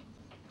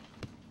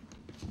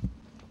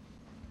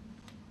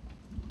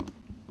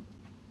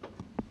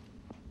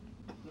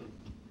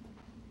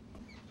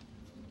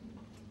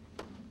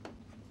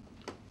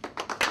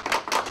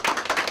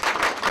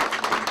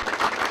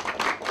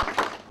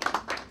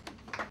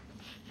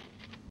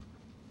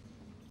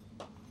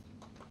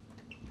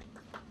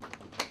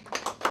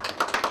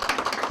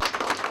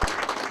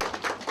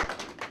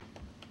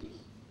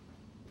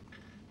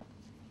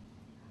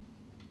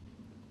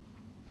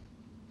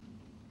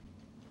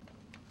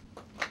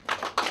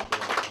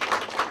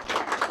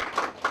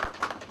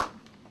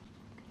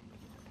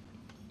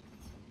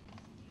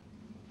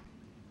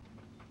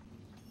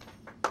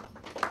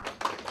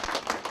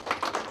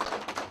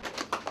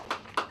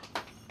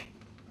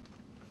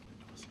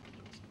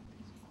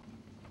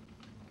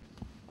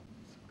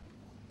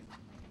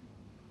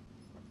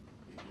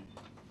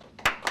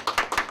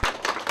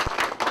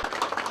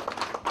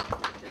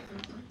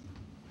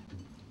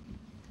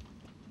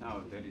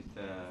 Now there is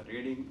the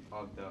reading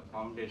of the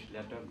foundation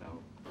letter now.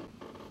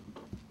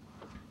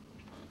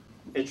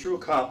 A true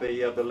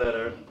copy of the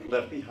letter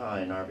left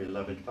behind our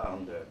beloved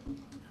founder,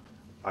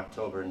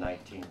 October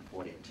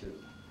 1942.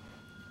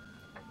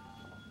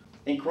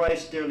 In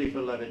Christ, dearly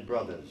beloved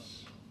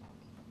brothers,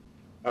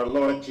 our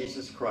Lord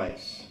Jesus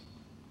Christ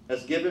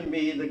has given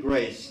me the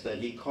grace that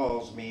he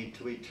calls me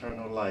to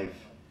eternal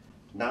life,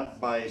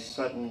 not by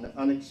sudden,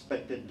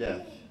 unexpected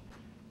death,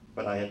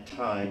 but I had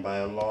time by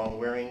a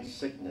long-wearing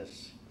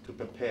sickness to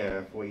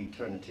prepare for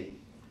eternity,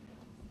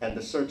 and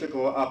the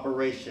surgical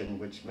operation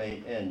which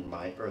may end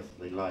my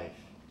earthly life.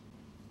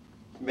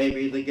 May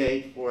be the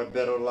gate for a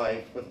better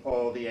life with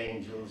all the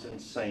angels and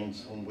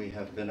saints whom we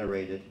have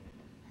venerated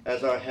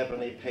as our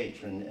heavenly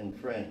patron and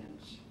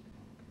friends.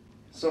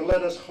 So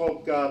let us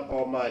hope God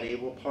Almighty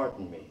will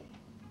pardon me,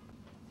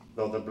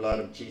 though the blood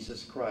of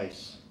Jesus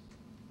Christ,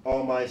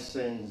 all my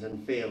sins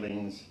and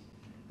failings,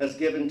 has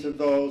given to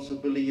those who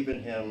believe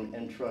in him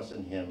and trust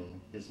in him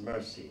his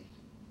mercy.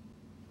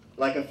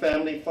 Like a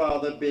family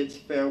father bids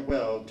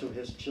farewell to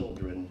his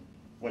children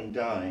when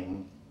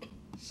dying,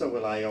 so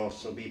will I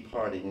also be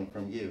parting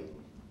from you,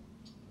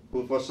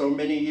 who for so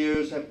many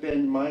years have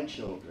been my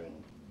children,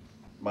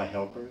 my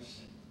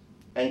helpers,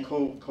 and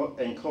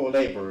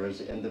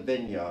co-laborers in the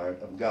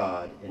vineyard of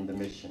God in the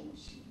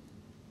missions.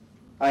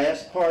 I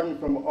ask pardon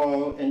from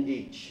all and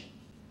each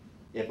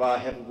if I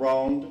have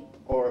wronged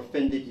or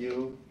offended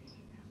you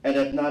and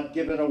have not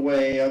given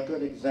away a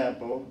good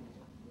example,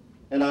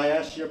 and I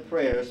ask your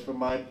prayers for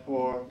my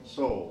poor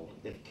soul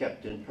if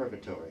kept in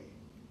purgatory.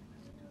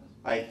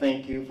 I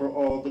thank you for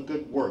all the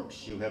good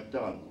works you have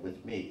done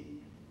with me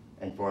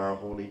and for our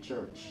holy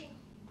church.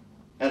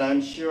 And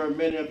I'm sure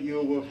many of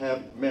you will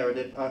have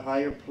merited a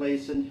higher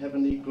place in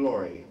heavenly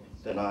glory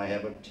than I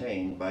have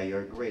obtained by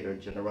your greater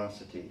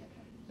generosity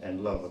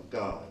and love of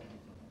God,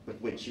 with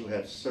which you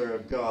have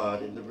served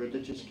God in the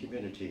religious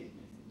community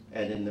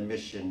and in the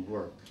mission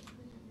work.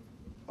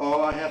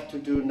 All I have to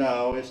do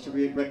now is to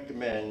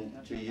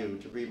recommend to you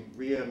to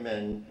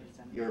re-amend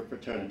your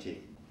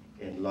fraternity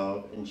in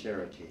love and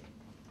charity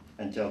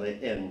until the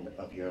end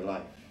of your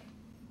life.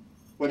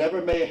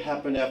 Whatever may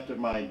happen after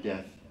my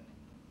death,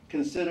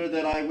 consider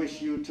that I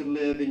wish you to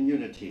live in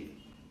unity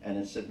and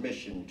in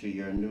submission to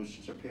your new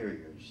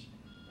superiors.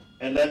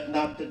 And let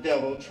not the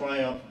devil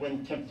triumph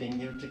when tempting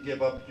you to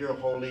give up your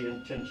holy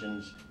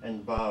intentions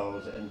and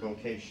vows and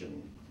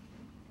vocation.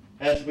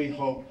 As we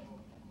hope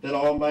that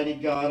Almighty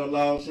God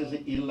allows his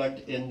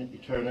elect in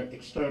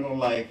external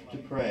life to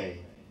pray,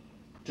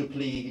 to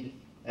plead,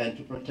 and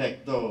to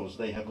protect those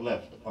they have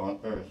left on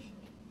earth.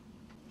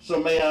 So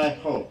may I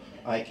hope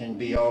I can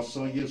be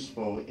also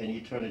useful in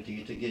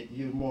eternity to get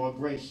you more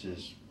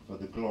graces for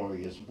the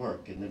glorious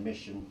work in the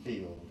mission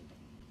field.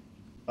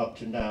 Up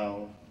to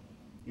now,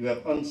 you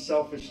have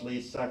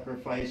unselfishly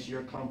sacrificed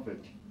your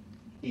comfort,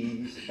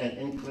 ease, and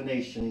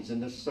inclinations in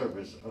the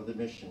service of the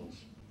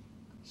missions.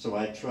 So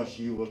I trust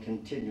you will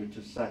continue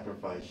to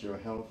sacrifice your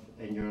health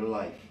and your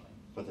life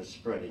for the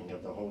spreading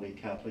of the Holy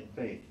Catholic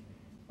faith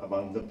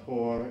among the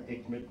poor,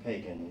 ignorant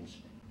pagans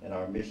in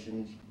our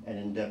missions and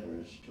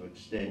endeavors to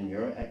extend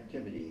your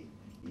activity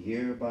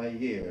year by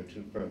year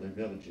to further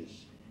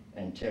villages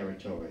and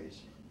territories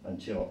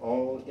until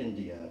all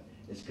India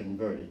is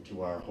converted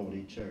to our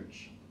holy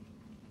church.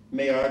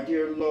 May our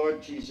dear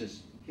Lord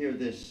Jesus hear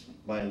this,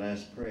 my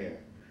last prayer,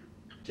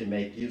 to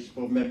make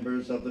useful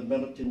members of the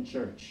militant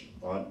church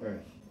on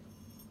earth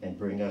and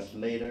bring us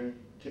later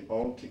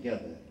all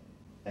together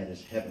at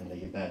his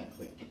heavenly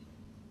banquet.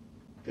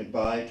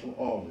 Goodbye to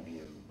all of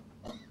you.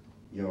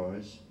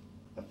 Yours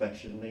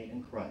affectionately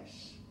in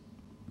Christ,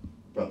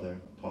 Brother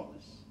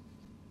Paulus.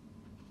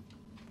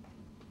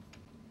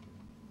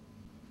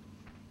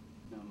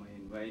 Now I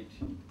invite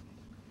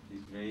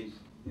His Grace,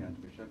 the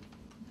Archbishop,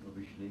 to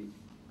officially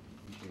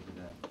initiate the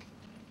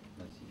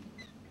blessing.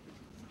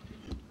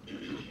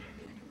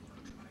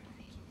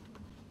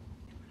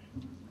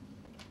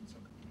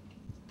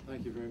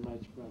 Thank you very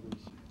much,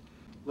 brothers.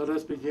 Let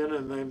us begin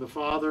in the name of the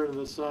Father, and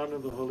the Son,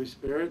 and the Holy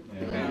Spirit.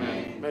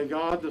 Amen. May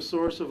God, the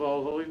source of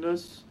all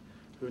holiness,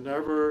 who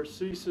never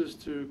ceases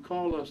to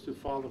call us to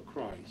follow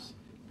Christ,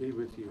 be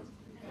with you.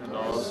 And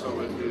also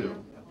with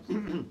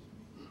you.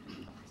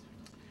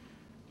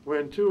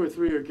 When two or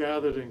three are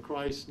gathered in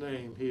Christ's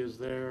name, he is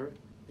there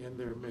in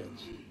their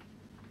midst.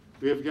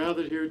 We have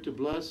gathered here to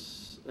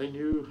bless a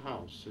new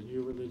house, a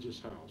new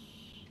religious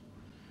house,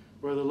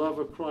 where the love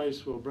of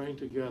Christ will bring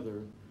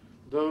together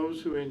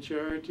those who in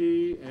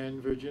charity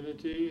and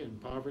virginity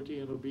and poverty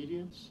and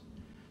obedience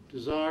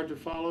desire to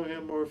follow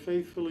him more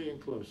faithfully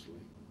and closely,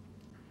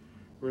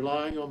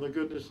 relying on the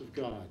goodness of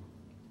God,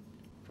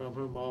 from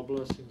whom all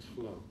blessings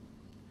flow.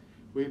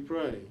 We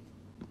pray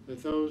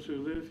that those who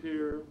live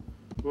here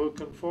will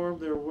conform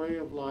their way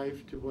of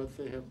life to what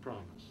they have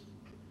promised.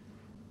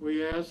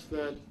 We ask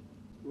that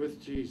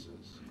with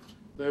Jesus,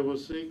 they will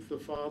seek the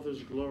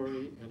Father's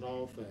glory in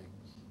all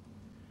things,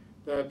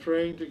 that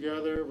praying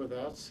together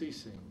without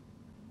ceasing,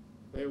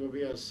 they will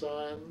be a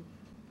sign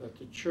that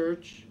the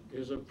church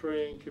is a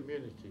praying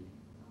community.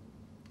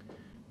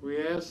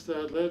 We ask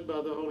that, led by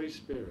the Holy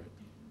Spirit,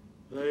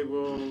 they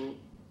will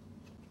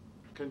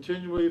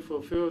continually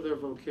fulfill their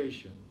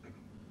vocation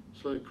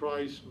so that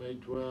Christ may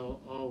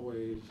dwell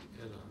always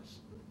in us.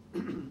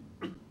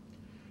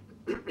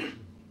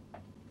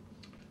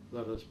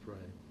 Let us pray.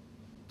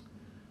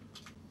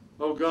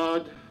 O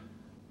God,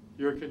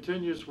 your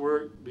continuous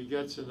work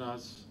begets in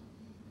us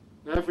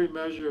every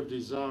measure of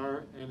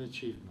desire and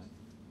achievement.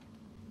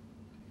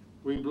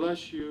 We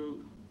bless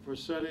you for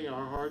setting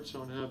our hearts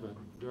on heaven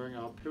during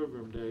our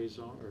pilgrim days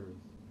on earth.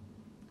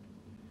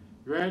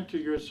 Grant to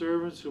your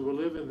servants who will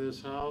live in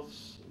this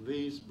house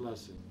these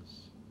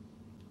blessings: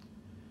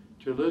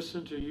 to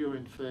listen to you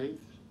in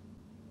faith,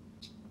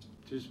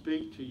 to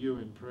speak to you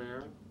in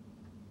prayer,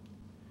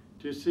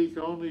 to seek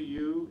only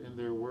you in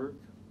their work,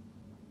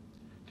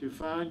 to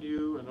find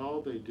you in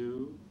all they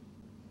do,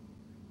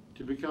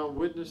 to become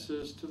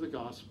witnesses to the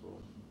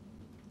gospel.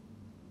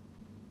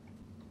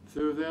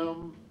 Through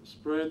them,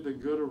 spread the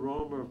good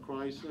aroma of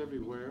Christ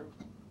everywhere,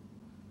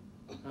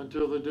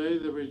 until the day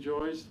they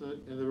rejoice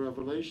in the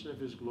revelation of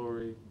his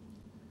glory,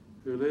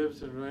 who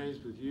lives and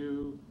reigns with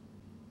you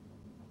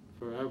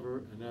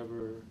forever and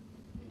ever.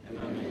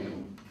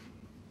 Amen.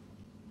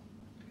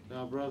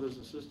 Now, brothers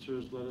and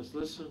sisters, let us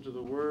listen to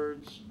the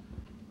words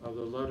of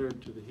the letter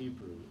to the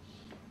Hebrews.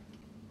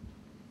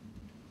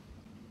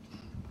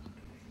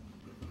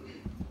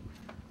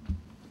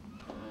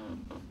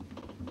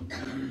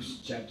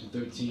 Hebrews chapter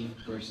 13,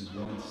 verses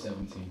 1 to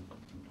 17.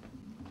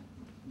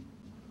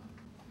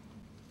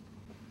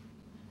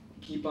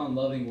 Keep on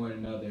loving one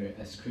another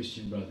as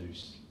Christian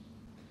brothers.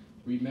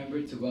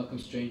 Remember to welcome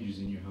strangers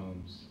in your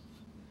homes.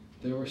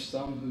 There were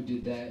some who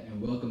did that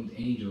and welcomed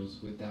angels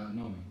without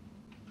knowing.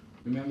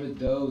 Remember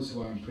those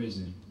who are in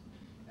prison,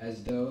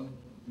 as though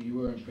you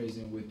were in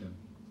prison with them.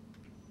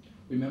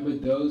 Remember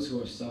those who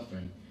are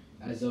suffering,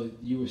 as though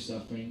you were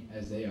suffering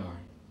as they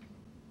are.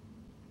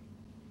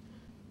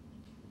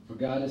 For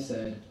God has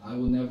said, I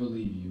will never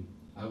leave you,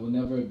 I will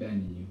never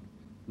abandon you.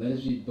 Let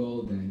us be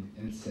bold then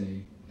and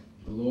say,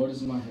 the Lord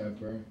is my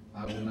helper,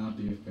 I will not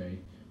be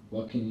afraid.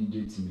 What can you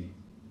do to me?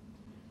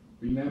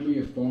 Remember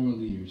your former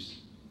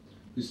leaders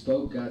who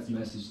spoke God's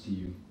message to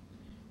you.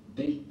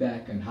 Think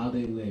back on how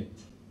they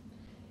lived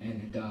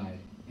and died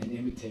and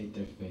imitate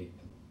their faith.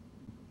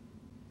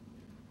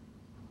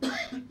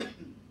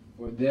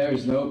 For there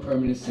is no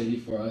permanent city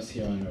for us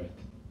here on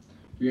earth.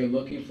 We are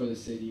looking for the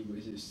city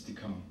which is to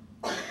come.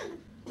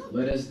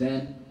 Let us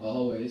then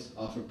always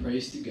offer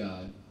praise to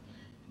God,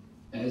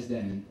 as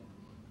then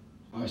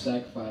our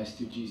sacrifice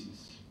to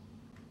Jesus,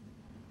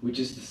 which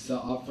is the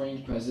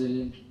offering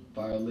presented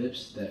by our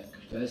lips that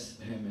confess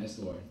him as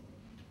Lord.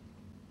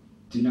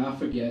 Do not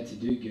forget to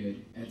do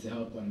good and to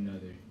help one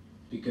another,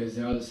 because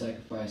they are the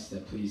sacrifices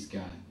that please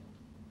God.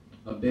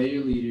 Obey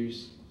your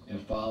leaders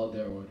and follow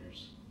their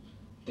orders.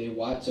 They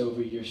watch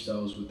over your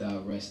souls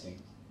without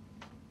resting,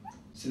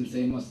 since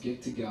they must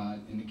give to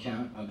God an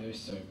account of their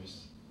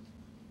service.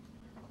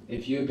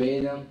 If you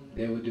obey them,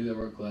 they will do their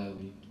work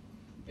gladly.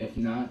 If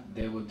not,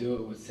 they will do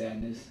it with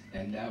sadness,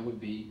 and that would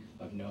be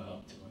of no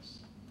help to us.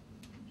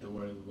 The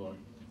word of the Lord.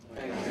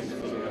 Thanks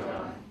be to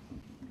God.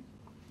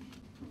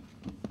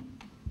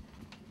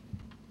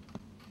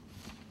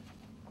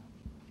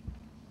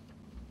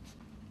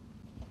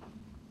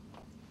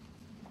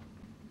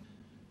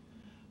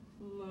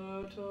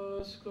 Let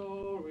us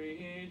go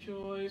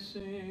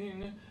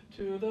rejoicing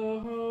to the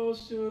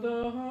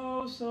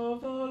house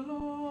of the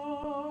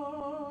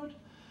Lord.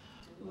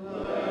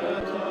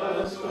 Let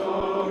us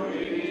go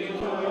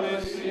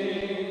rejoicing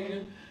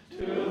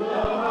to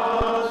the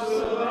house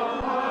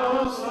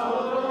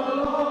of the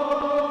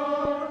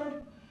Lord.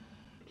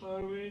 I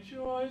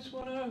rejoiced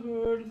when I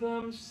heard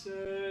them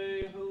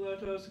say,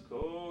 let us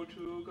go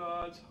to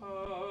God's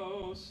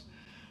house.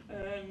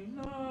 And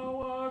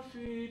now our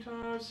feet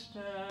are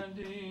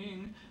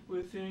standing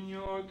within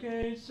your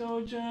gates,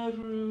 O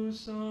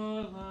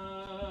Jerusalem.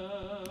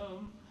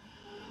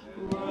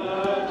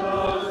 Let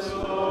us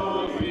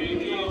go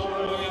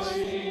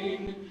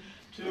rejoicing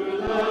to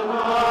the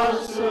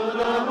house of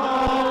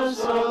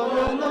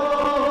the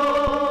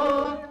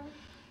Lord.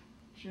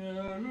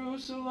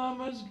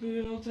 Jerusalem is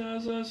built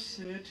as a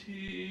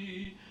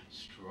city,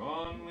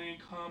 strongly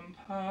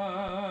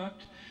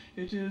compact.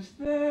 It is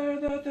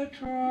there that the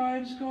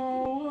tribes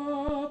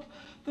go up,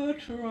 the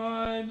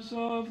tribes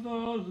of the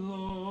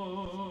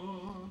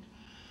Lord.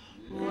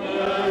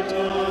 Let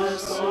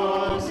us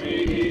go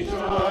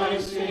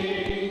rejoicing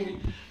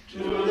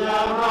to the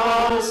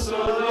house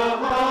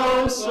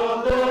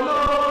of the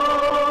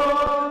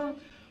Lord.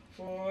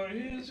 For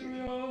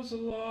Israel's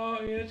law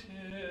it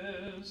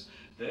is,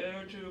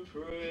 there to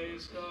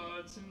praise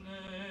God's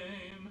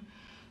name.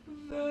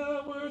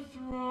 There were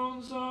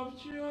thrones of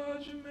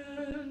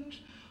judgment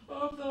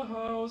of the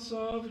house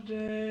of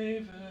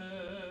David.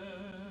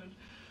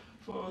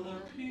 For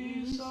the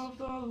peace of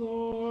the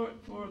Lord,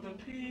 for the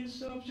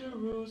peace of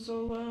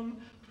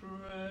Jerusalem,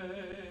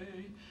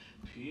 pray.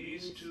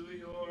 Peace to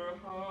your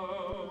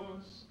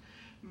house.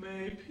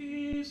 May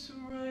peace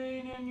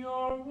reign in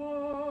your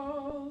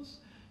walls,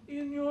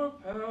 in your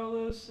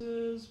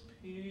palaces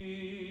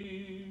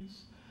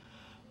peace.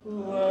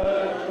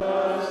 Let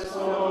us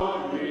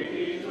go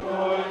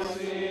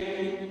rejoicing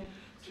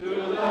to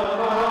the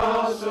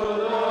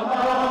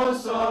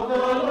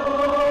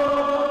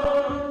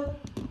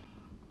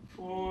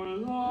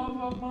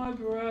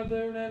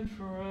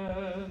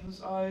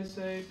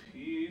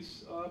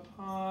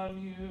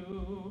upon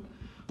you.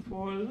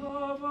 For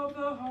love of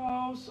the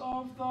house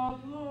of the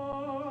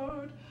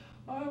Lord,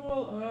 I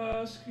will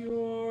ask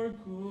your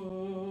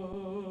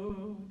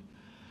good.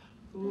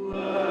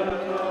 Let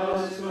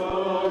us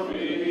go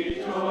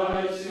rejoicing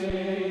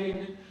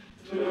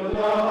to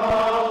the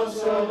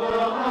house of the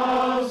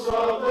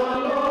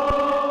Lord.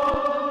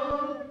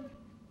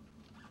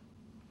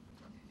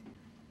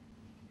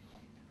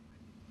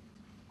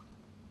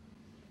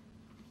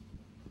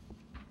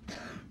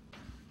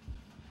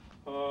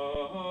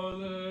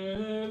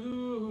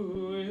 Hallelujah,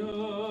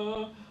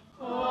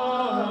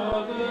 hallelujah,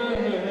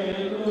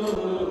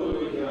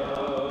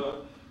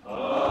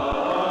 hallelujah,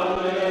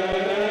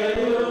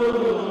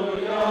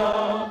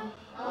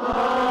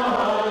 hallelujah.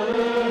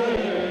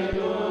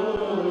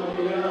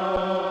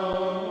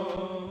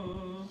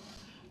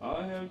 I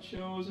have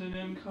chosen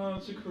and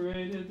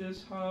consecrated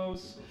this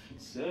house,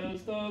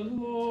 says the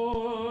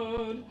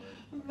Lord,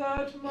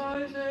 that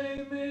my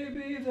name may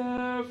be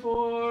there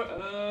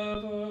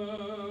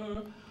forever.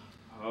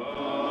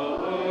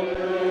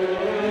 Hallelujah,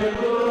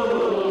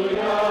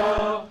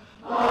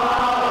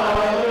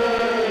 hallelujah,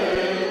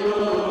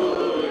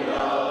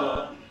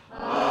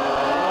 hallelujah,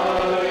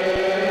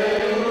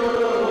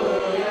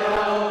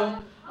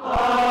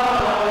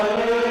 hallelujah.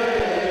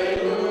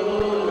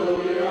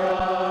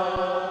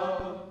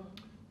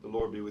 The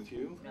Lord be with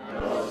you.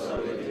 And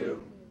also with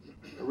you.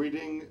 A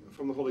reading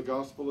from the Holy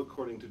Gospel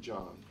according to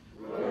John.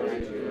 Glory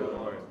to you,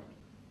 Lord.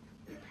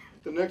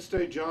 The next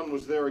day John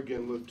was there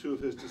again with two of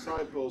his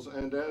disciples,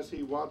 and as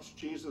he watched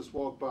Jesus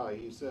walk by,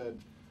 he said,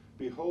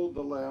 "Behold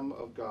the Lamb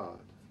of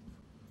God."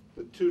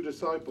 The two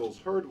disciples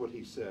heard what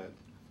he said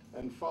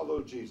and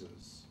followed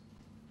Jesus.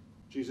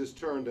 Jesus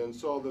turned and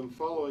saw them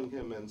following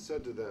him and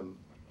said to them,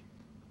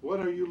 "What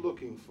are you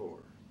looking for?"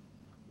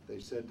 They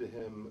said to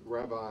him,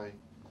 "Rabbi,"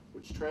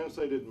 which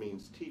translated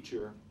means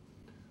teacher,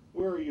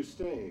 "where are you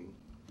staying?"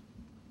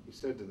 He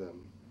said to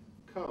them,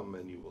 "Come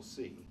and you will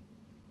see."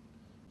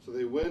 So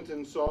they went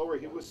and saw where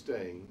he was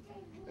staying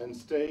and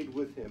stayed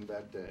with him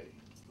that day.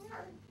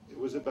 It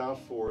was about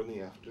 4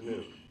 p.m.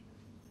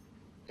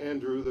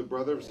 Andrew, the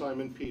brother of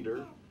Simon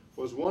Peter,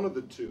 was one of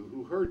the two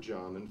who heard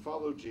John and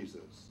followed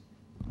Jesus.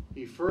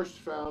 He first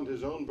found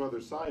his own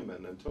brother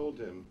Simon and told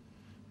him,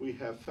 "We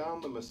have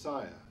found the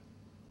Messiah,"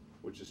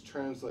 which is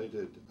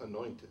translated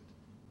anointed.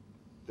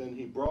 Then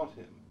he brought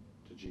him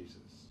to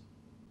Jesus.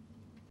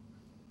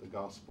 The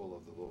Gospel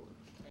of the Lord.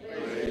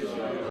 Praise you,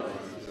 Lord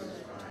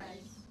Jesus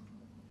Christ.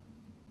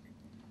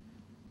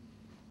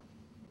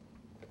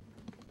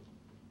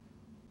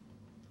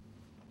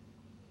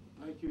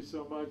 Thank you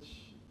so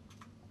much,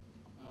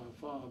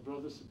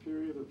 Brother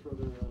Superior, the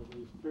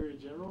Superior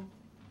General,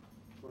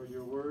 for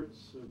your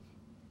words of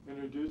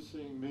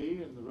introducing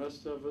me and the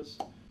rest of us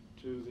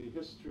to the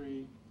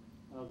history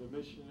of the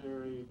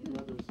missionary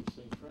brothers of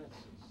St.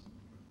 Francis.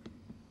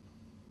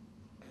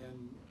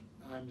 And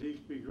I'm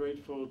deeply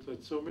grateful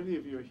that so many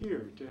of you are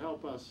here to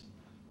help us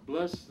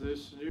bless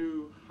this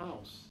new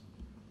house,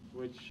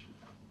 which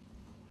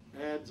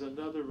adds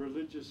another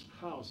religious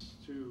house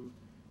to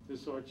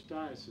this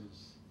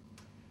archdiocese.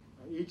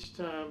 Each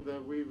time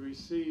that we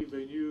receive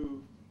a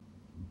new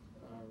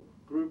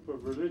group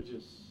of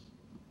religious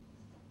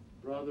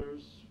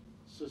brothers,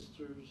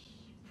 sisters,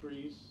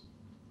 priests,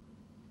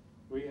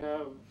 we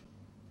have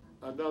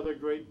another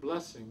great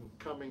blessing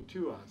coming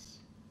to us,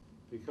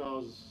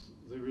 because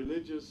the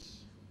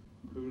religious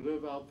who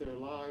live out their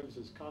lives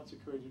as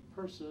consecrated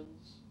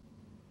persons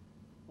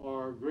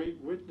are great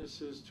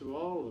witnesses to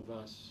all of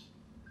us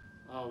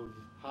of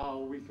how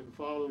we can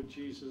follow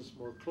Jesus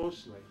more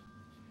closely,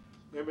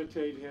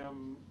 imitate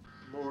him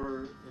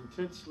more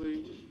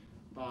intensely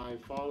by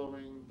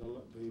following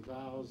the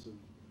vows of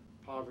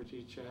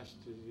poverty,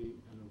 chastity,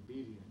 and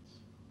obedience.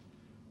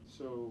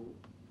 So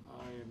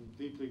I am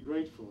deeply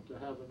grateful to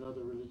have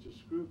another religious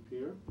group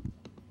here,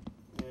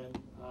 and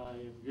I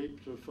am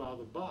grateful to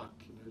Father Bach,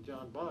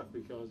 John Bach,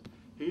 because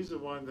he's the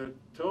one that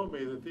told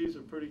me that these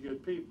are pretty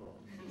good people.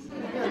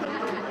 I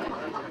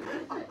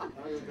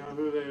didn't know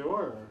who they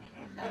were,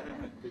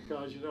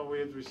 because we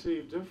had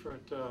received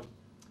different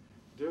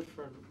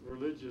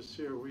religious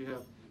here. We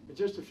have, in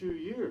just a few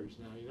years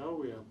now,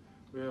 we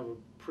have a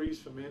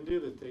priest from India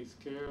that takes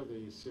care of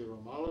the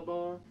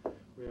Syro-Malabar.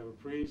 We have a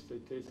priest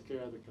that takes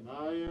care of the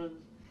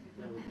Canadians.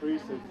 We have a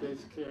priest that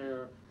takes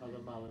care of the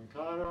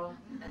Malankara.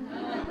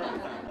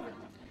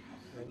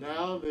 And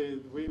now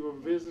we were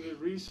visited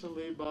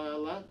recently by a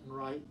Latin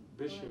Rite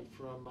bishop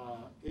from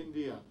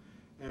India.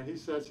 And he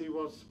says he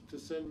wants to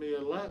send me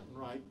a Latin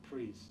Rite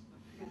priest,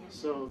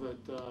 so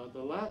that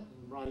the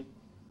Latin Rite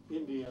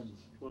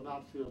Indians will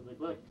not feel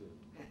neglected,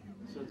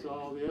 since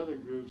all the other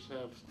groups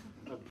have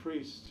a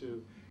priest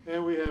too.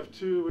 And we have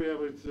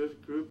a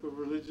group of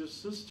religious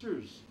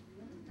sisters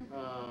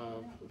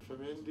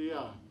from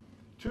India.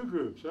 2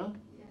 groups, huh?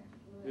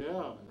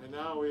 Yeah, and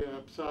now we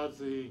have, besides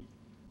the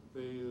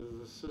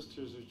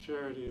Sisters of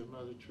Charity of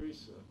Mother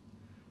Teresa.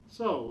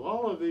 So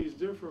all of these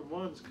different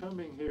ones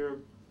coming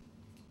here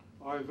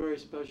are a very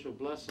special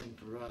blessing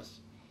for us.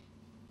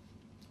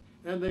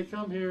 And they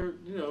come here,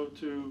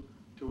 to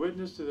to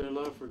witness to their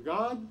love for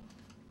God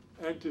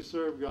and to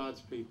serve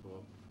God's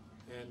people.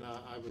 And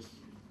I was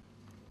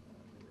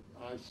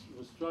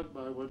struck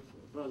by what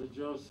Brother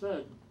Joe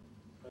said.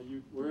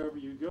 Wherever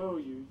you go,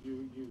 you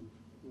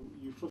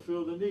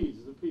fulfill the needs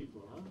of the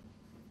people, huh?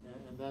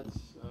 And that's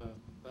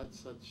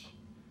such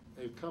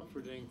a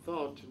comforting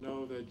thought to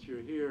know that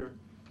you're here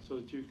so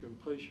that you can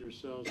place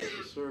yourselves at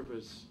the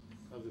service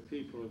of the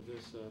people of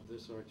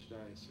this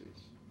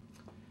archdiocese.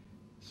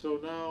 So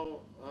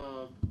now,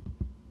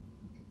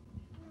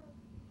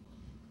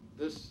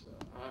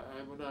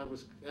 when I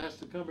was asked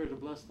to come here to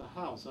bless the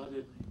house,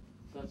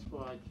 that's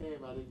why I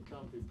came. I didn't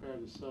come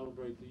prepared to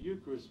celebrate the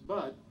Eucharist,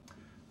 but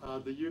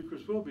the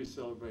Eucharist will be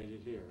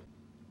celebrated here.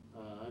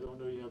 I don't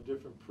know, you have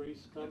different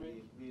priests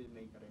coming? We'll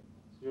make arrangements.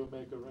 You'll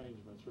make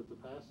arrangements with the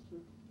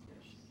pastor?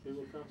 Yes. He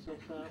will come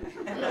sometime?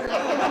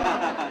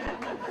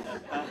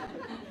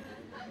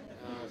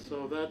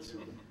 So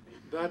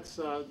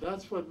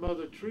that's what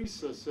Mother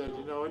Teresa said.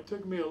 You know, it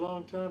took me a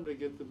long time to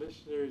get the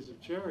Missionaries of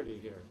Charity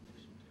here.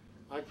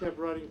 I kept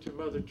writing to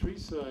Mother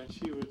Teresa, and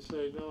she would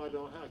say, "No, I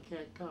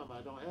can't come.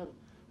 I don't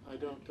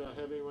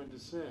have anyone to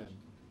send."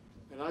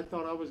 And I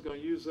thought I was going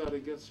to use that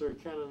against her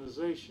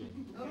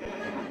canonization,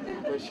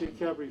 but she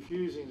kept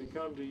refusing to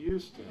come to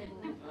Houston.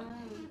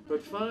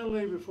 But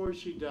finally, before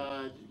she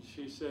died,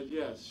 she said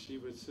yes, she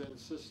would send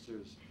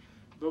sisters.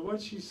 But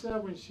what she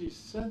said when she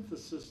sent the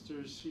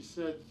sisters, she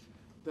said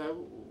that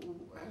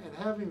in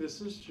having the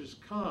sisters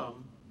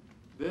come,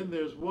 then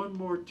there's one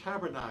more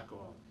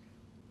tabernacle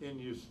in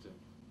Houston.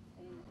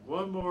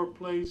 One more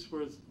place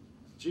where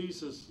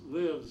Jesus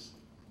lives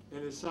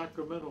in his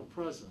sacramental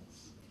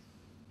presence.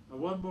 And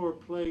one more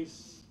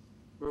place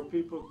where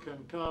people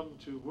can come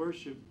to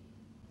worship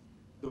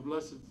the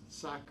Blessed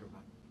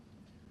Sacrament.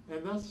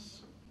 And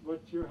that's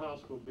what your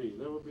house will be.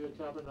 There will be a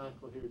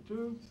tabernacle here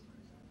too.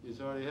 You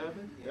already have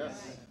it?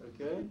 Yes.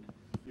 Okay.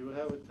 You will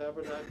have a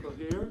tabernacle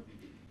here.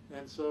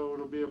 And so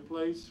it'll be a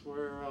place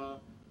where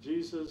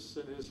Jesus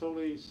and his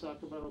holy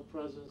sacramental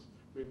presence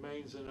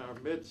remains in our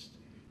midst,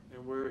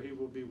 and where he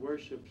will be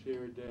worshipped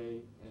here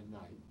day and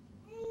night.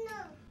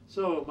 No.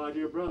 So, my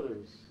dear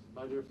brothers,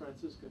 my dear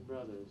Franciscan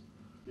brothers,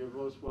 you're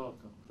most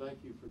welcome.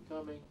 Thank you for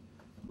coming.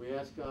 We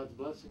ask God's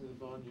blessings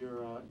upon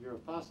your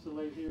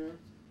apostolate here,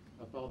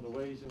 upon the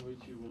ways in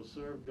which you will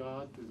serve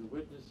God through the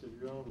witness of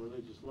your own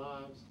religious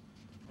lives,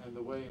 and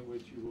the way in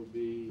which you will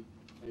be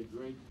a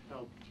great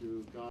help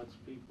to God's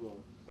people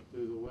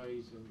through the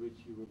ways in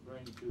which you will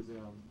bring to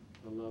them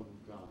the love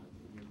of God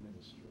in your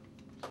ministry.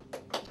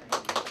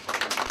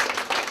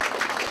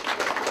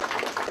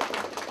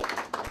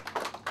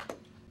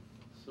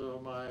 So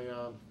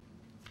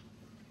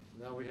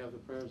now we have the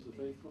prayers of the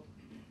faithful.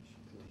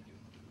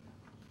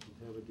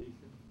 You have a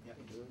deacon? Yeah.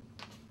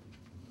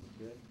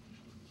 Okay.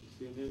 You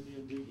see an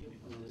Indian deacon?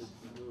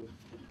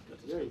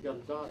 Yeah, you got a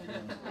dot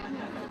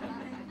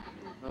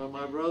now.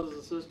 My brothers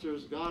and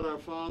sisters, God our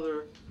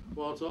Father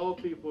wants all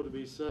people to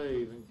be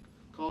saved and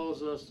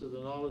calls us to the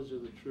knowledge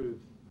of the truth.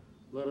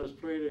 Let us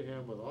pray to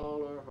him with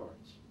all our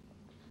hearts.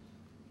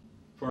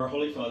 For our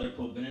Holy Father,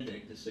 Pope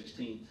Benedict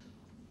XVI,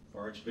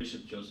 for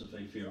Archbishop Joseph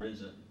A.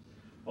 Fiorenza,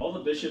 all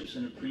the bishops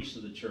and the priests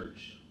of the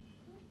Church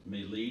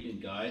may lead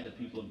and guide the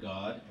people of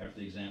God after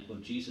the example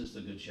of Jesus,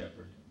 the Good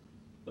Shepherd.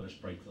 Let us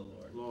pray to the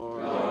Lord.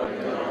 Lord,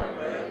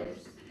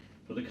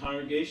 for the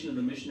congregation of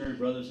the missionary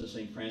brothers of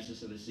St.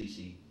 Francis of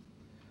Assisi,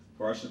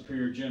 for our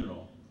Superior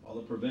General, all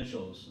the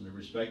provincials and their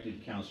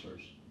respective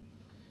counselors,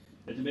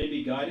 that they may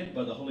be guided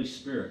by the Holy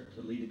Spirit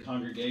to lead the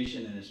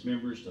congregation and its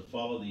members to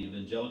follow the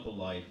evangelical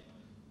life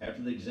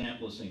after the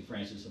example of St.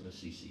 Francis of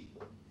Assisi.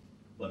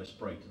 Let us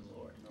pray to the Lord.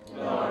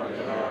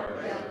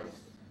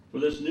 For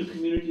this new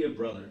community of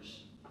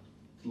brothers,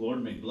 the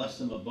Lord may bless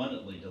them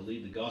abundantly to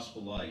lead the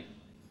gospel life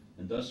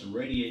and thus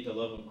radiate the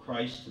love of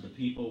Christ to the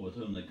people with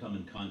whom they come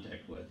in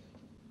contact with.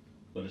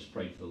 Let us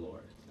pray to the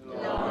Lord.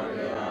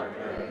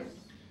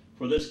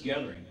 For this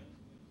gathering,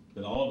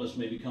 that all of us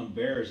may become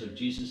bearers of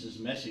Jesus'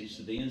 message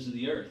to the ends of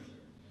the earth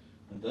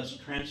and thus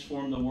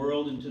transform the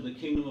world into the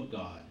kingdom of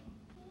God.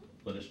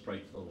 Let us pray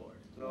to the Lord.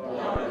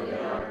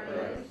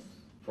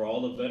 For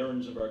all the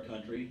veterans of our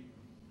country,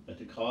 that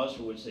the cause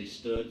for which they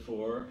stood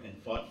for and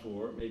fought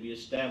for may be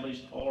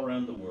established all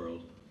around the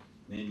world,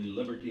 namely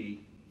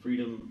liberty,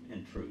 freedom,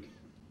 and truth.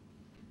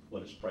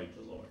 Let us pray to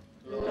the Lord.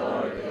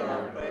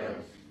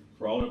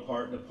 For all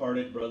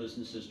departed brothers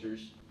and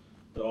sisters,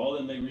 that all of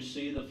them may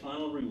receive the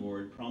final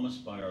reward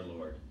promised by our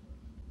Lord.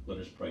 Let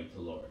us pray to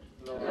the Lord.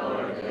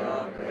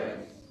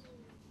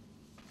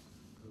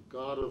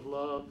 God of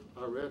love,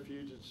 our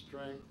refuge and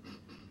strength,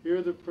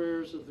 hear the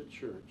prayers of the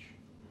Church,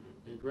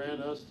 and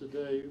grant us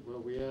today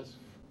what we ask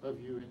of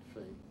you in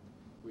faith.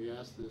 We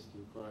ask this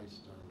through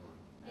Christ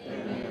our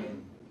Lord.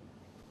 Amen.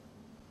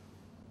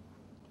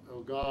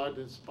 O God,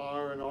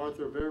 inspire and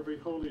author of every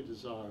holy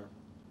desire,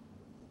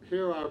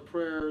 hear our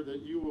prayer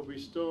that you will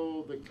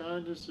bestow the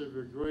kindness of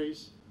your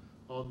grace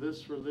on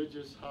this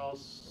religious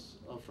house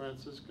of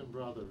Franciscan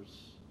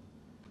brothers.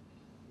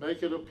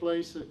 Make it a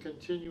place of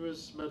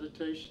continuous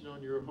meditation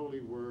on your holy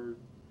word,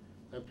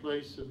 a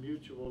place of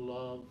mutual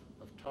love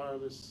of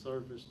tireless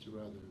service to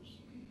others.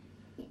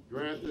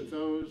 Grant that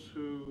those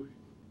who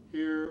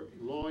here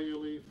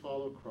loyally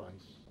follow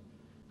Christ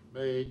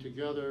may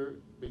together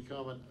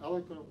become an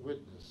eloquent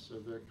witness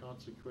of their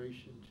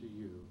consecration to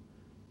you.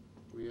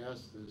 We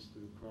ask this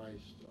through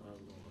Christ our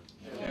Lord.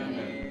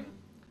 Amen.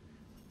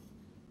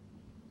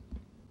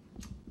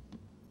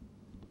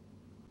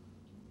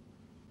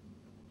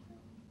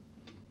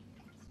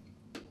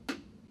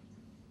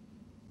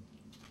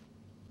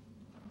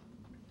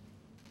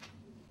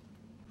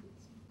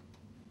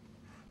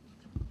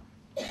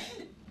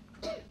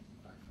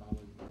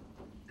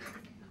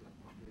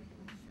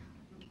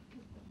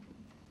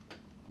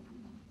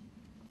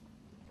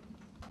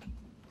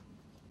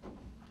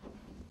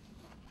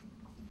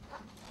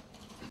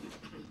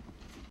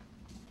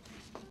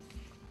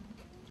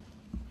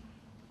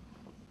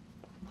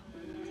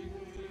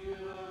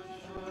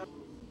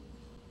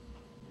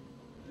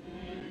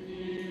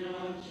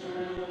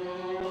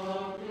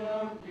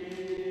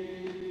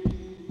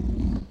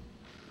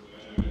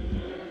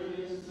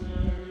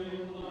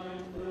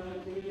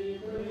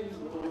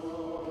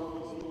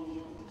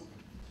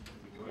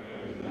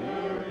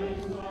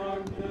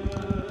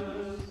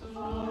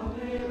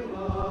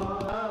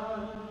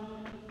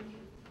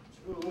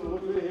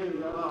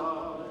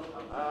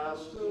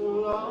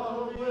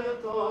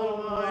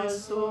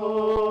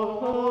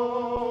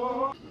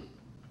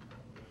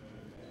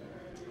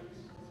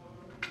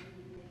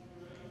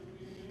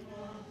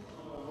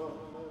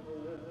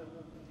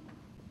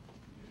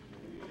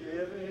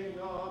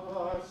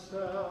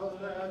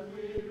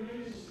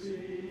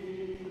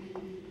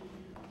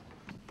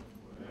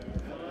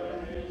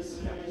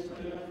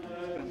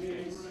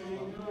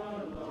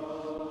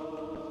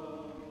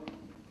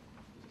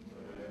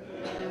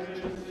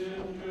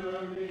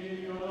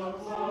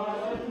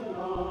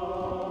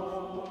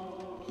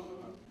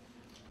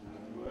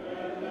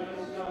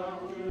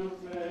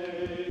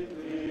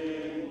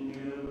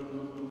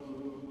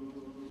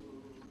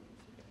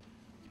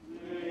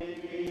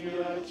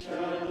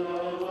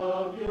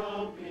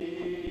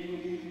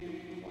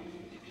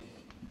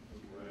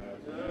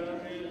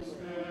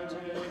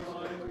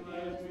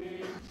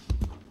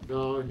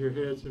 Bow your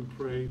heads and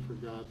pray for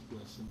God's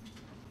blessing.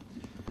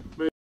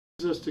 May He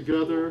bless us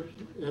together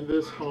in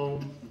this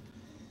home.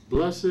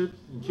 Bless it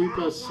and keep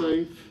us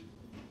safe,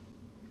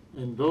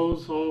 and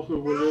those all who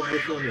will live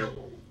within it.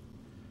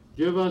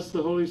 Give us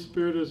the Holy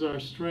Spirit as our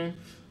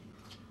strength.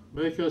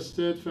 Make us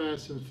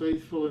steadfast and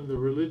faithful in the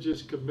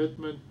religious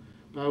commitment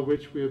by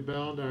which we have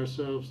bound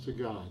ourselves to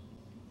God.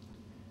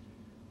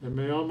 And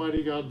may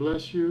Almighty God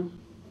bless you,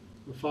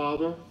 the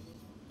Father,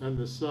 and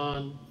the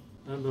Son,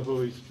 and the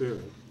Holy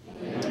Spirit.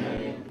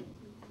 Amen.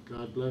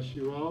 God bless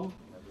you all,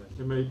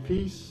 and may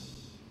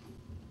peace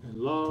and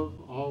love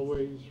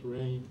always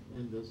reign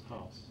in this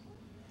house.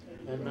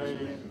 And may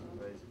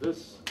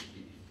this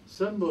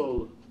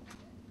symbol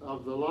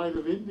of the light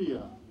of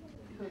India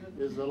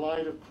is the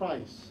light of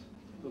Christ,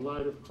 the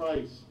light of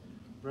Christ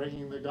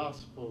bringing the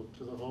gospel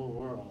to the whole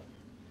world.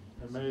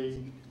 And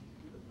may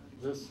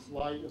this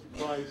light of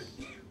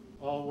Christ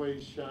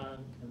always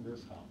shine in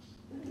this house.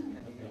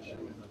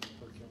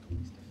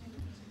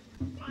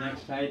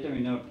 Next item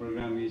in our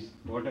program is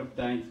vote of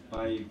thanks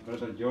by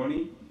Brother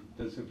Johnny,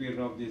 the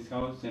superior of this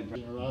house. And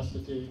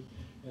generosity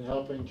in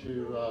helping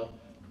to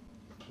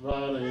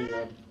provide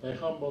a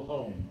humble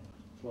home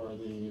for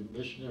the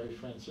missionary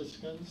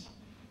Franciscans,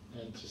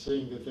 and to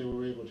seeing that they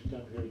were able to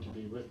come here to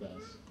be with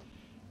us.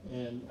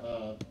 And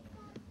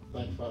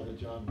thank Father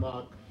John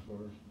Bach for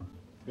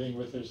being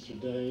with us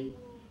today,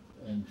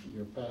 and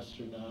your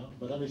pastor now.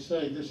 But let me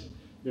say this,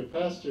 your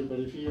pastor, but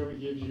if he ever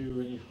gives you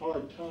any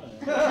hard time,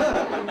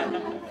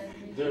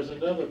 there's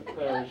another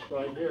parish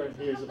right here, and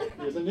he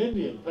is an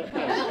Indian pastor,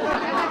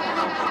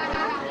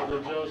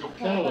 Father Joseph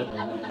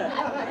Callahan.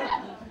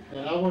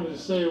 And I wanted to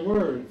say a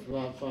word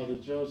about Father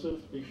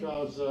Joseph,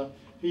 because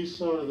he's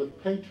sort of the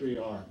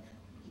patriarch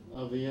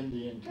of the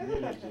Indian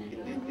community.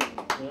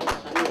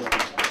 That's good.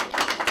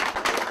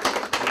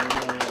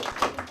 And,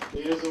 he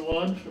is the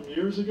one from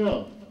years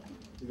ago,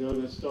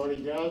 that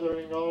started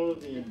gathering all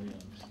of the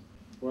Indians,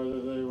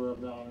 whether they were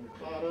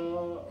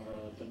Malankara or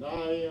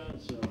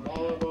Canadians or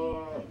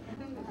Malabar,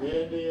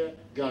 India,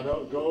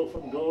 go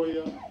from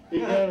Goya. He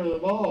gathered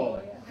them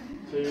all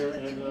to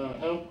and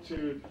helped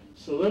to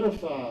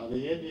solidify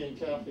the Indian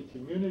Catholic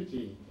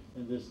community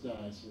in this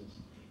diocese.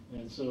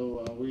 And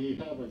so we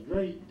have a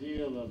great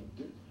deal of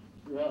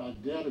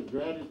debt of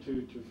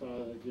gratitude to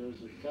Father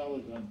Joseph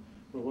Callahan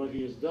for what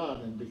he has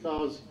done, and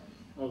because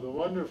of the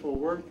wonderful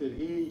work that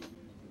he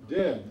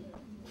did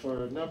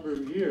for a number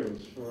of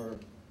years, for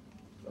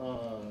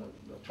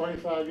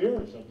 25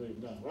 years, I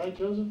believe now, right,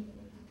 Joseph?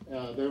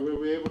 That we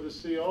were able to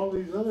see all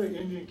these other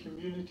Indian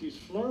communities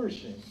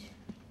flourishing,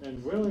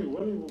 and really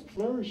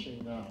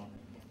flourishing now.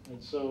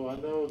 And so I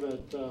know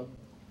that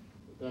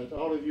that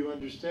all of you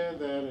understand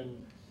that, and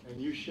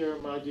you share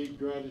my deep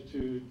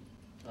gratitude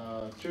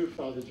to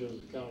Father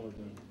Joseph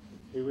Callahan.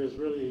 He was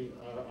really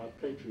our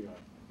patriarch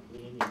of the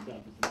Indian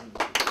Catholic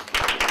community.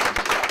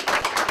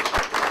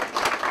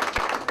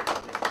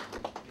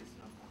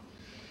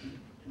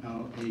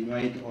 we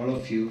invite all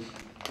of you to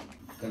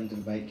come to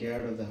the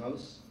backyard of the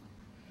house.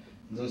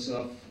 Those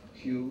of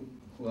you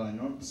who are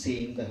not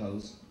seeing the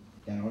house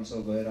can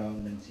also go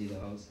around and see the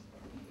house.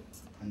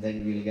 And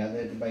then we will gather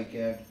at the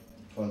backyard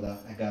for the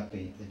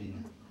agape, the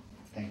dinner.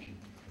 Thank you.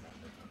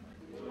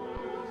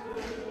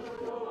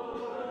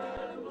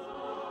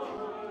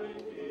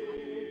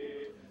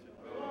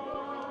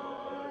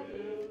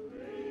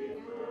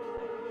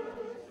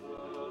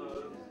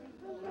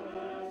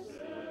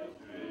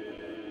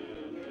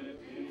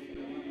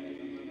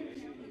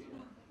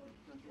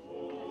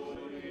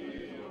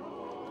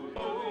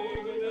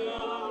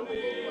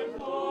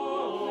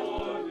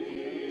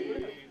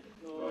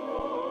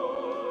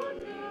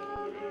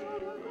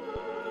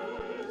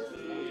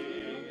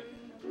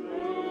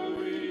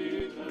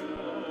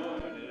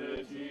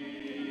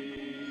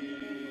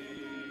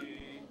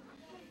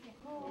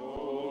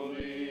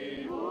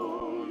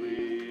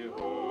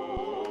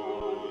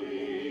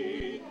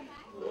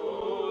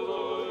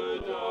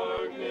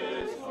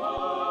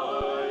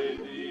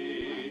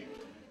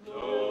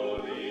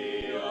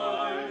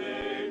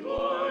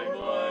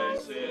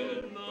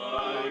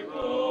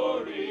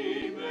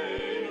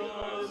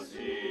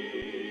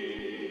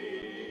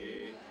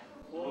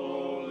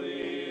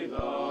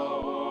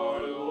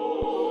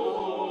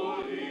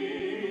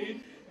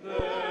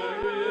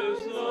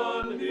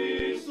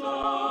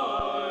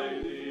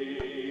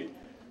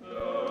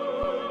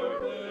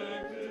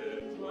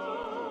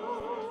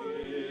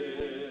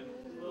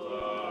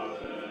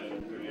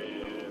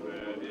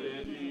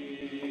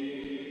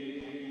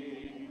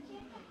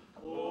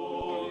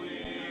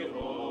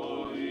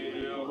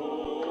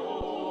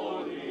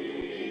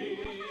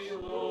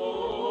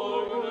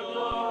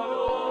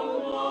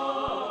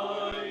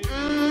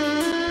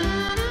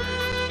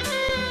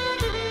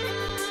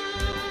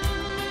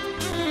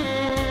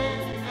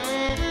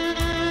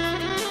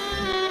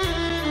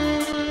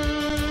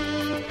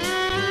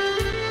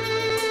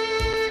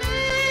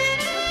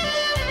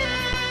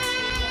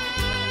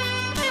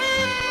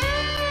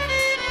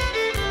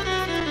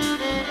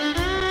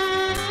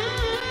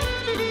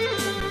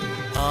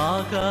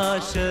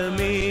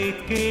 ആകാശമേ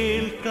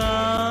കേൾക്കാം,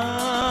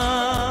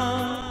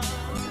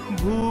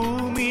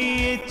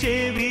 ഭൂമിയെ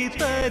ചെവി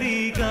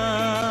തരിക.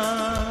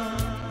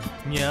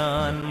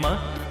 ഞാൻ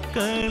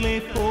മക്കളെ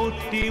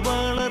പോറ്റി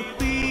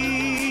വളർത്തി,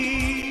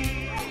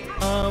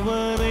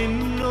 അവർ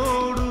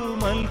എന്നോട്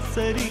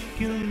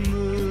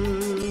മത്സരിക്കുന്നു.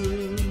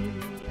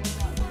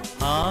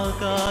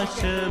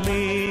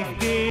 ആകാശമേ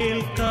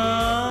കേൾക്കാം,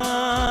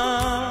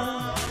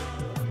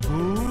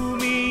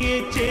 ഭൂമിയെ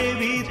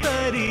ചെവി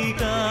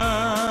തരിക.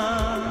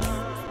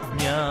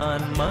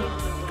 ഞാൻ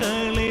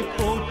മക്കളെ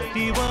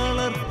പോറ്റി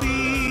വളർത്തി,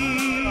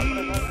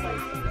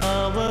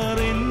 അവർ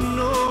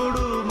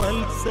എന്നോട്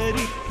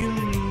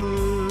മത്സരിക്കുന്നു.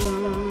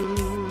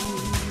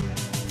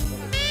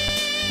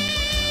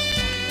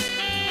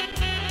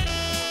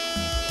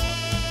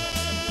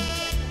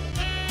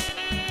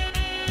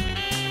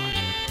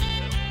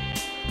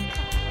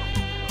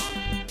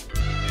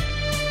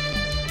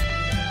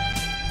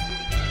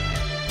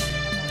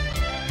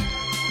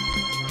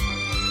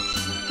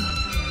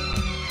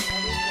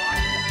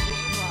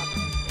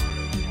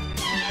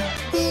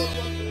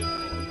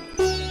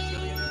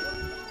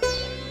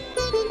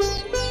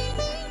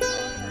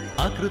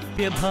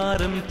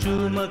 അകൃത്യഭാരം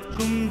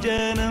ചുമക്കും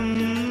ജനം,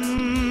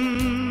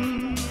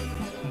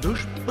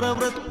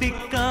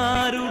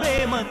 ദുഷ്പ്രവൃത്തിക്കാരുടെ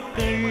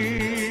മക്കൾ,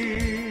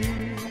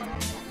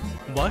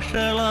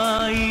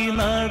 വഷളായി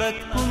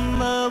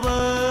നടക്കുന്നവർ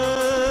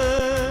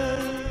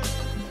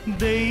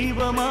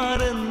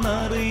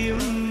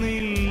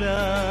ദൈവമാരെന്നറിയുന്നില്ല.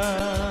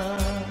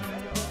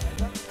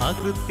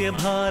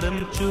 അകൃത്യഭാരം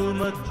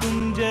ചുമക്കും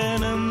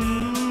ജനം,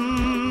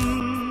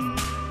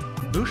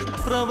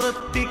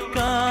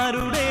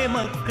 ദുഷ്പ്രവൃത്തിക്കാരുടെ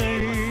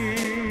മക്കൾ,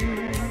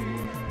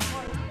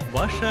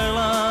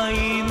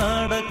 വഷളായി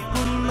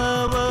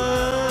നടക്കുന്നവർ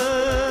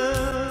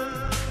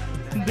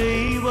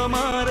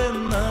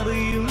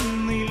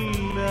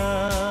ദൈവമാരെന്നറിയുന്നില്ല.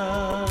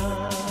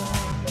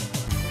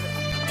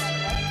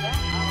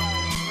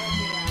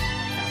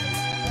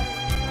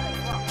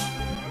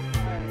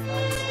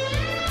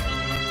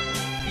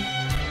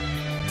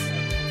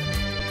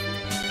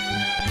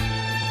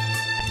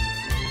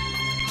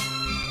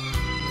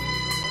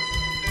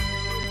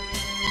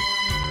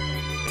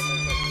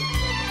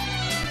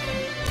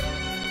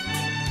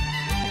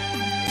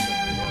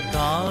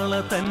 കാള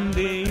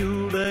തന്റെ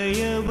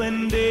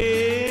ഉടയവന്റെ,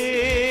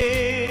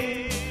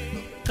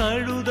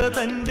 കഴുത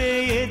തന്റെ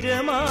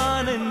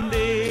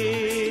യജമാനന്റെ,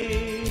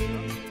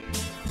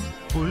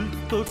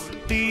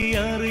 പുൽത്തൊട്ടി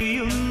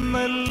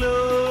അറിയുന്നല്ലോ,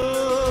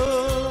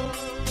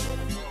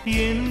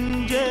 എൻ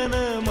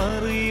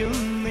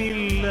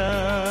ജനമറിയുന്നില്ല.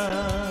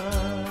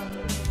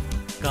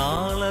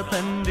 കാള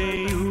തന്റെ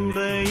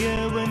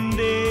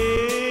ഉടയവന്റെ,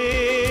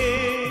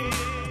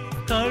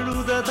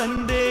 കഴുത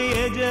തന്റെ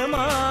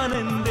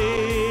യജമാനന്റെ,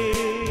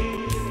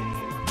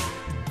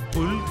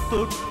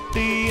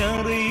 പുൽത്തൊട്ടി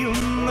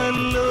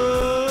അറിയുന്നല്ലോ,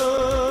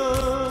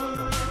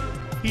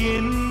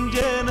 എൻ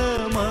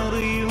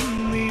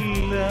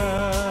ജനമറിയുന്നില്ല.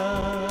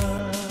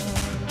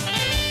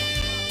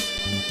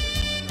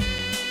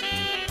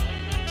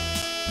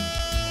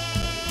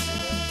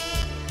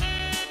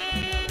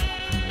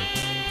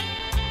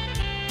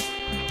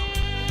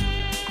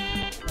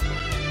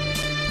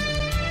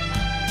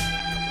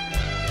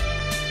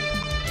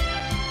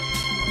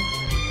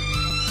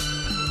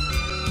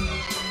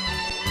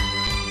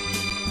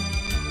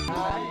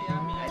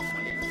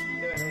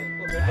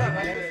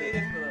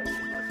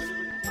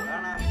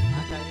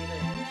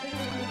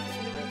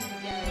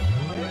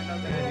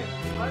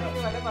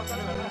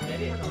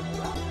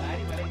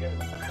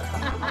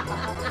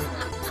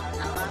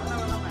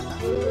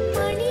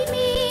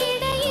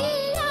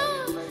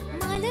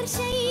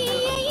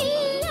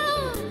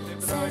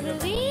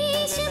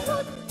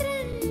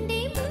 സർവേശപുത്രന്റെ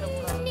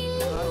മുന്നിൽ